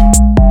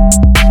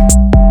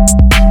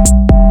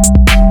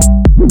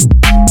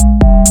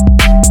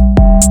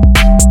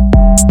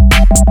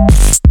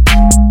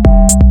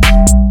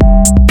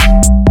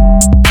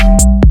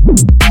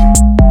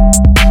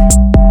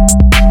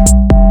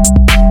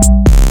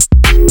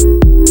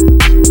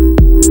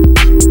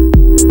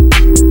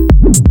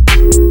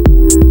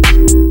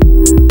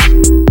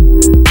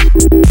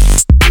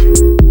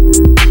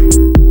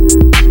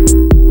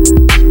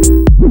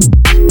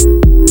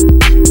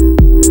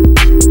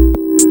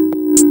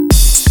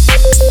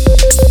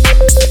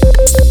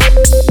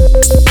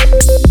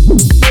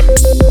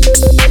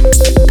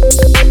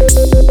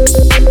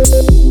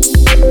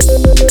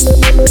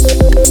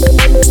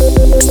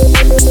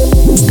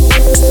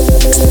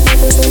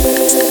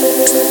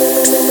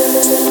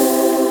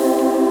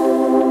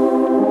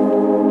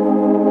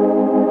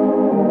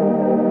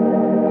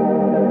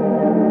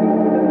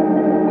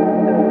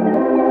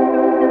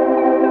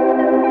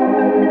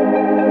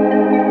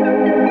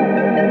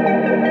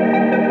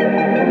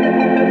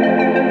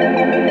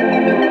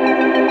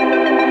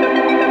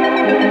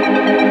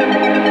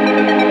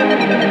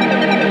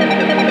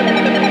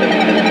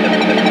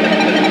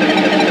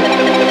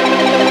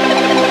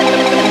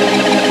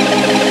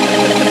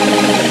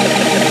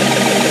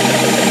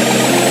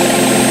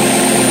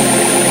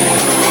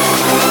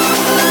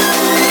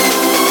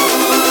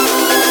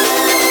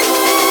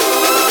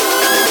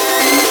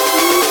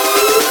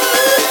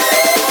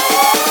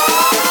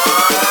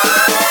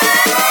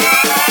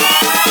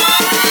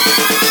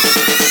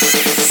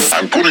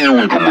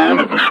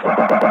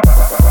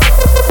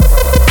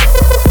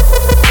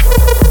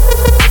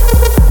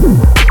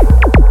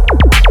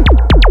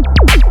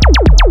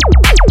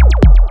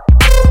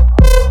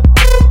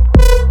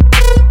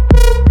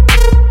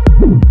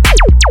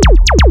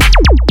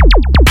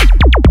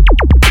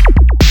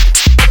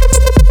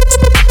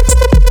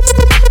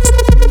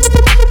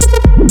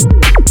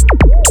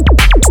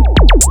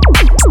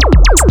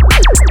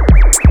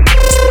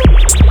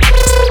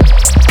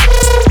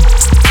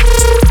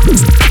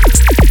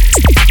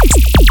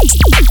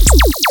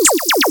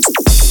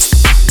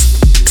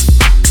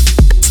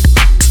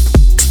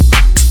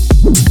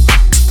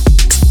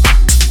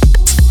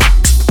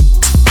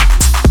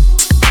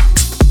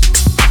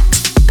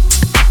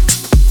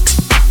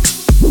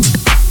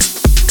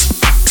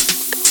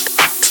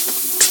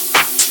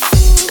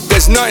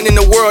 Nothing in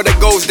the world that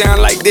goes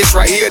down like this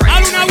right here.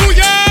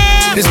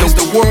 This is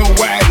the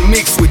worldwide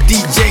mix with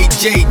DJ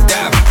J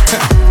Davy.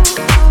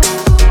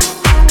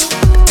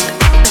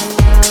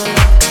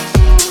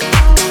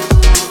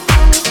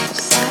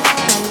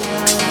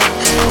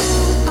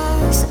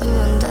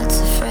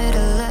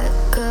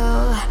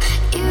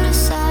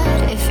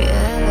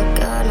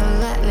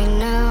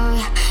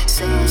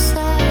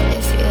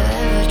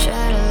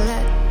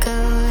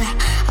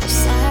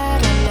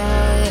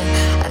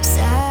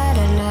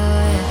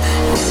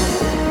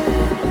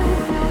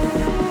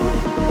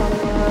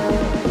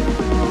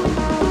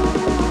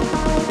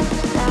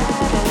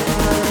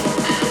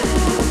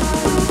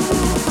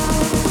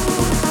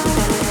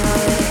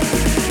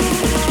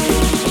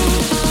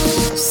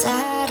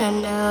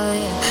 Now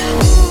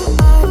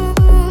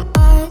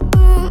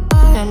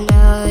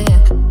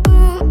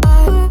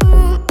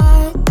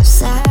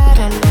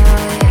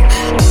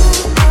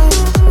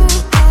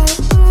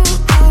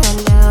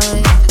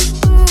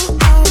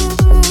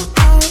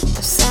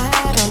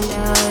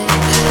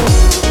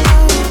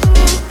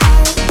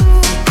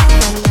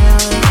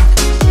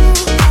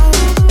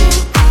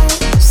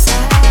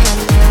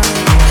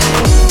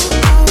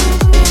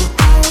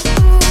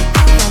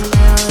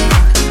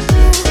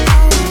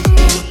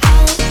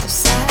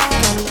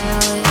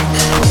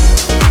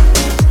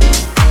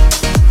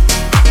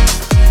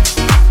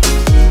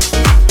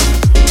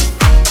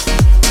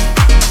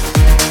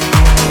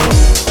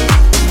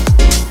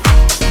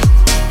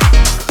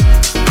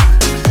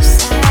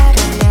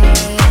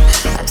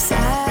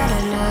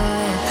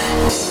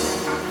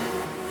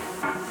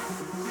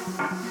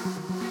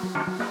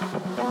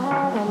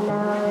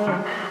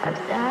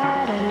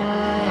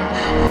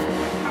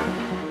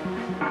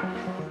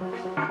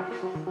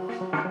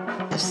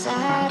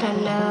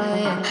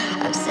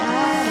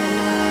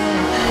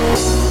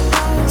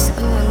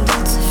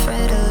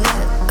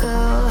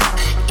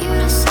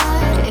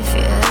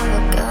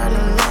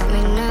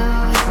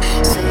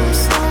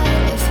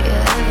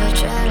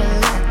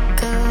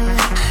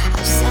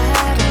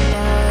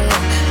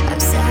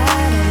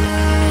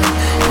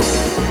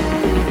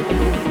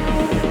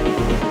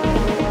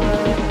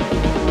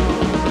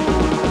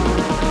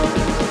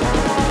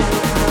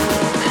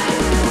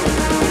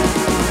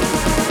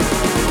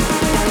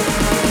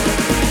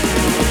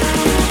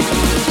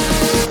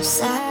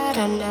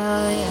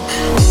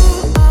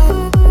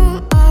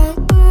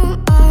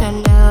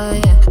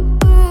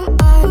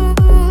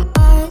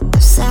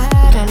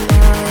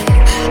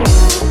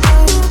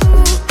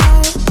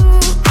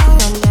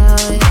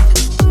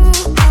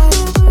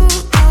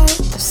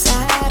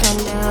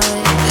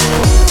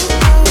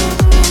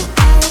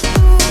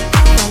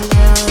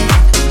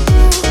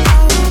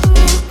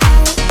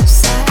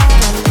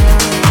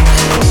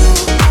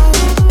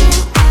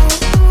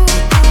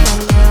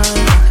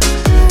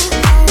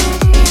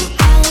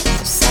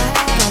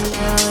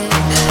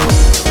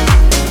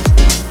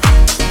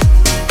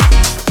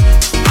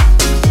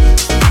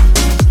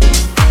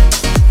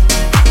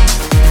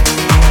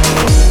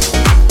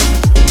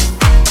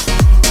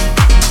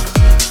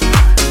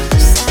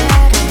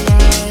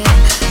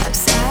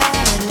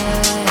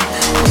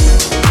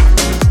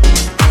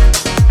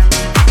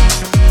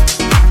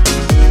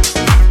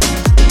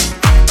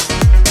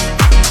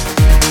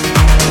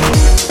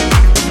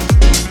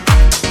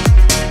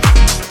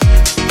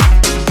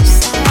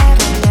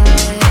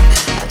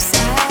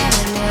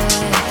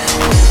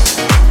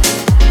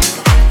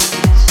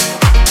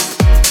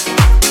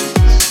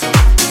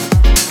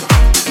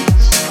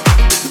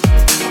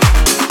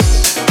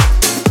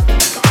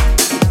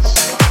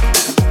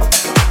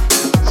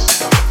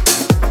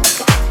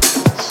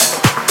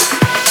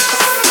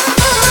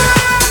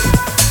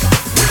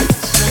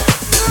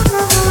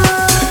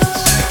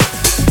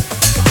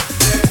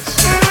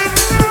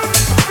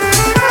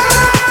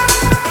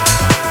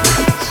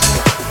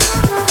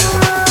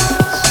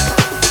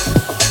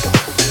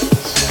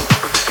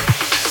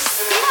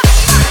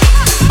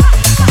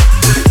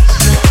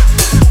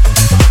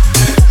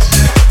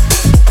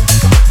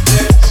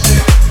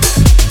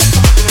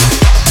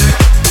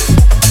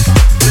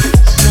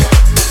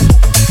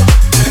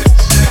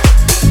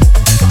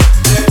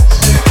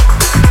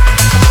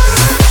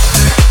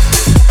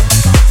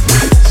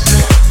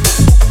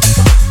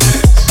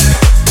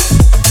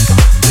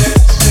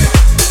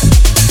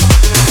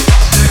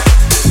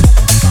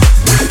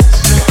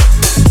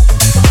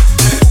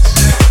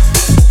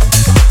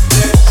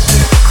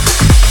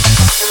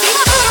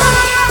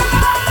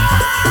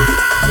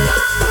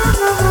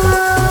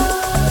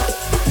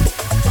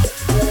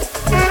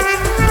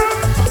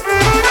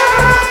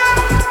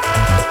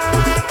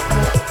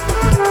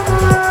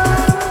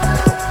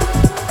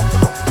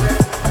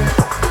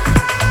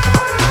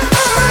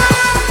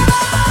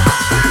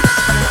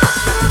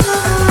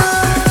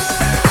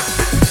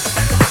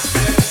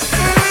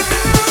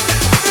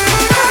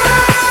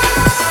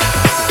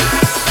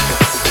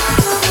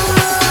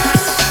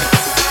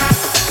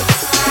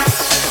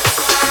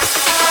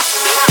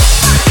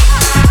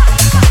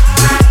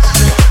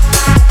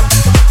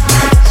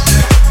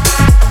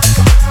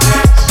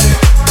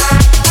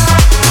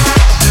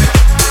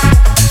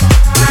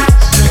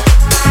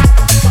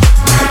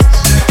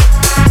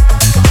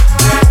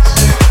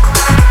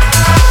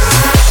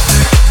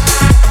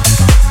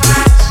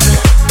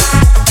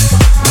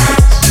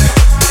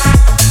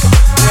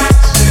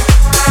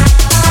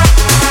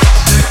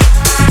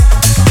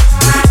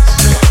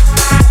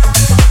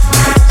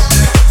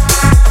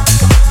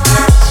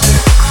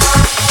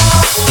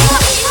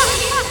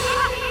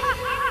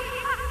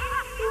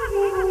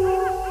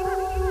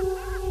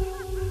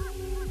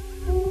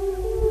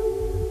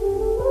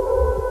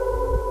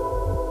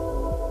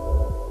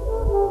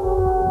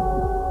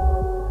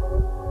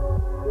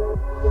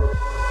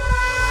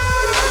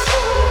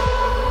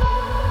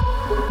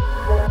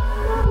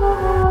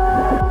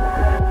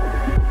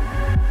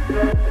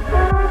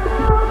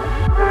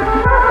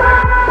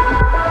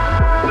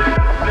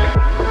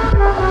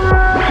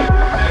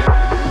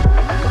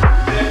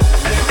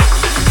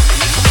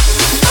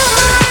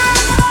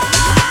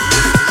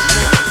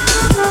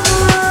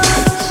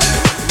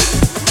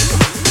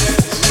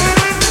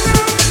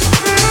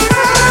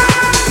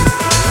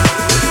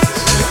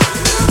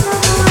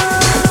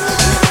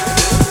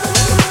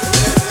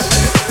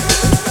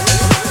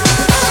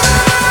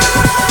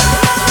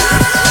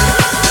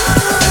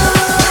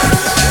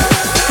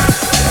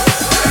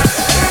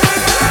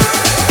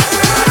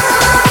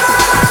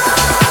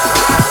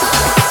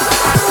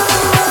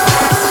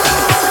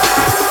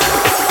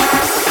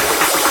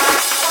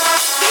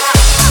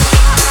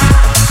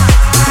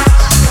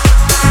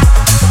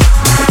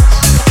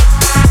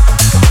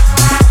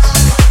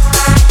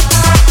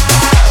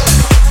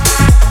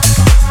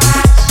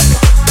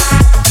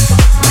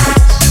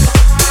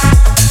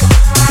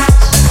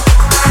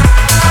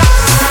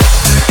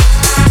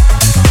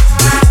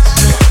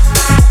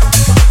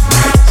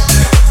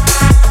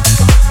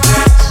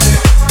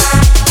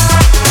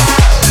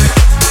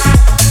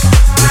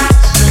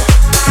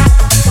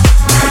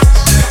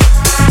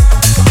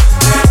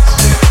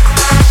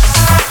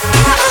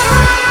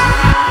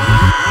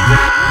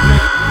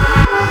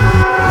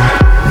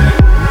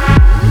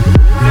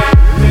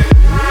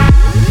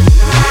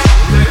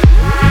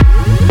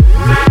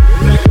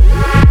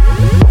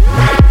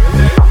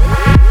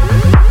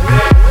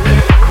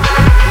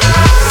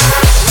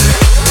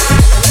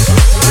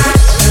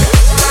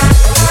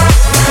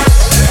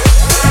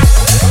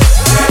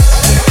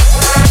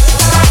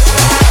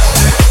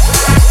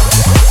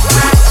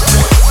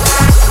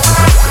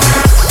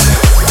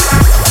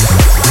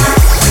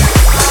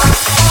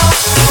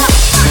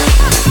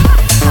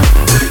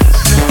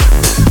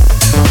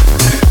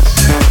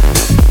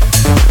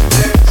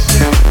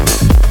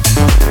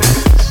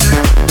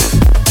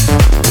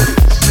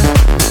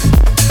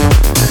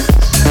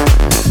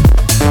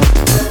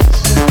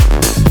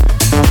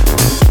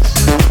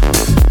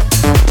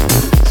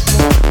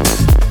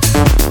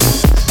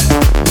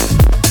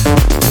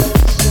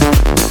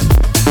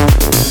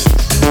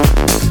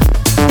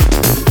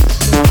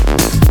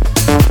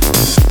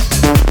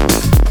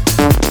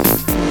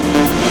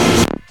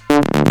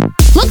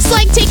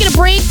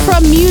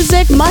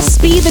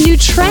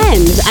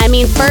trend. I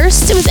mean,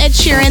 first it was Ed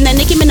Sheeran, then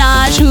Nicki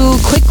Minaj, who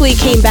quickly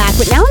came back.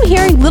 But now I'm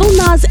hearing Lil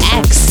Nas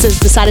X has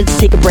decided to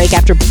take a break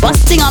after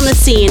busting on the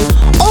scene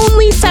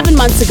only 7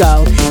 months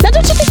ago. Now,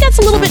 don't you think that's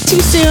a little bit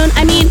too soon?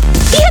 I mean,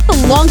 he had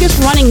the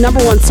longest running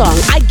 #1 song.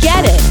 I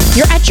get it.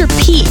 You're at your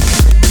peak.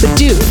 But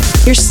dude,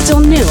 you're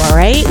still new, all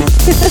right?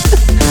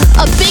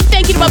 A big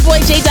thank you to my boy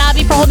J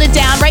Dobby for holding it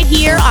down right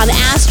here on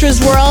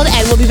Astra's World,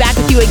 and we'll be back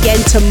with you again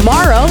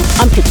tomorrow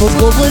on Pitbull's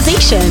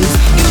Globalization.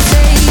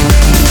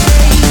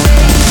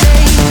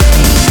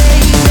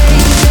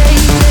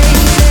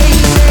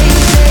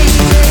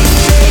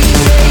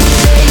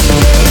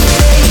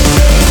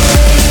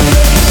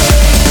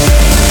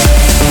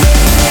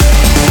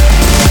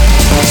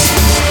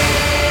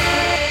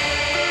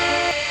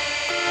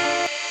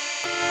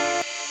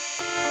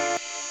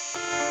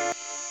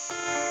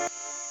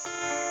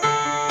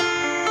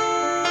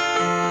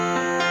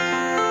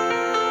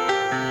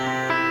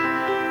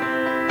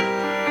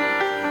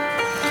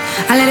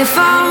 I let it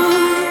fall,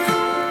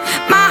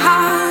 my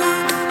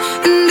heart,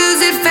 and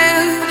as it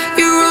fell,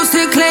 you rose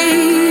to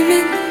claim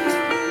it.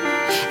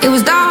 It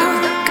was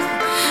dark,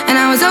 and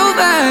I was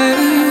over,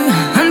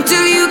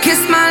 until you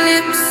kissed my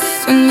lips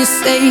and you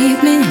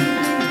saved me.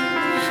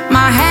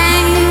 My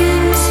hand